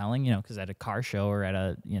people selling, you know, because at a car show or at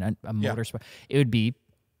a, you know, a motorsport, it would be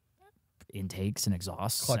intakes and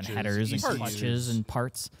exhausts and headers and clutches and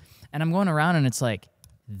parts. And I'm going around and it's like,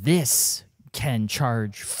 this can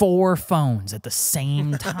charge 4 phones at the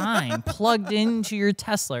same time plugged into your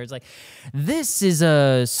Tesla. It's like, this is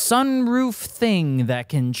a sunroof thing that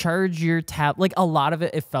can charge your tab. Like a lot of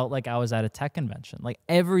it, it felt like I was at a tech convention. Like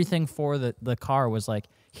everything for the car was like,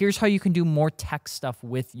 here's how you can do more tech stuff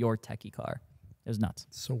with your techie car. It was nuts.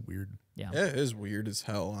 It's so weird. Yeah, it is weird as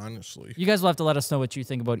hell, honestly. You guys will have to let us know what you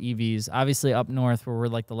think about EVs. Obviously up north where we're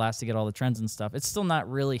like the last to get all the trends and stuff, it's still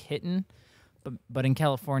not really hitting. But in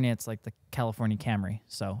California, it's like the California Camry,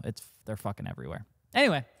 so they're fucking everywhere.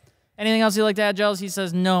 Anyway, anything else you'd like to add, Gels? He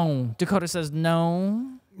says no. Dakota says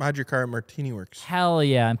no. Mod your car at MartiniWorks. Hell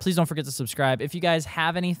yeah. And please don't forget to subscribe. If you guys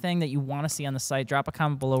have anything that you want to see on the site, drop a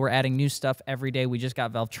comment below. We're adding new stuff every day. We just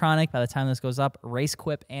got Valvetronic. By the time this goes up, Race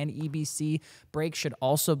Quip and EBC brakes should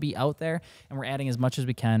also be out there. And we're adding as much as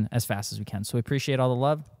we can, as fast as we can. So we appreciate all the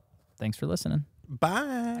love. Thanks for listening.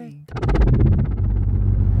 Bye.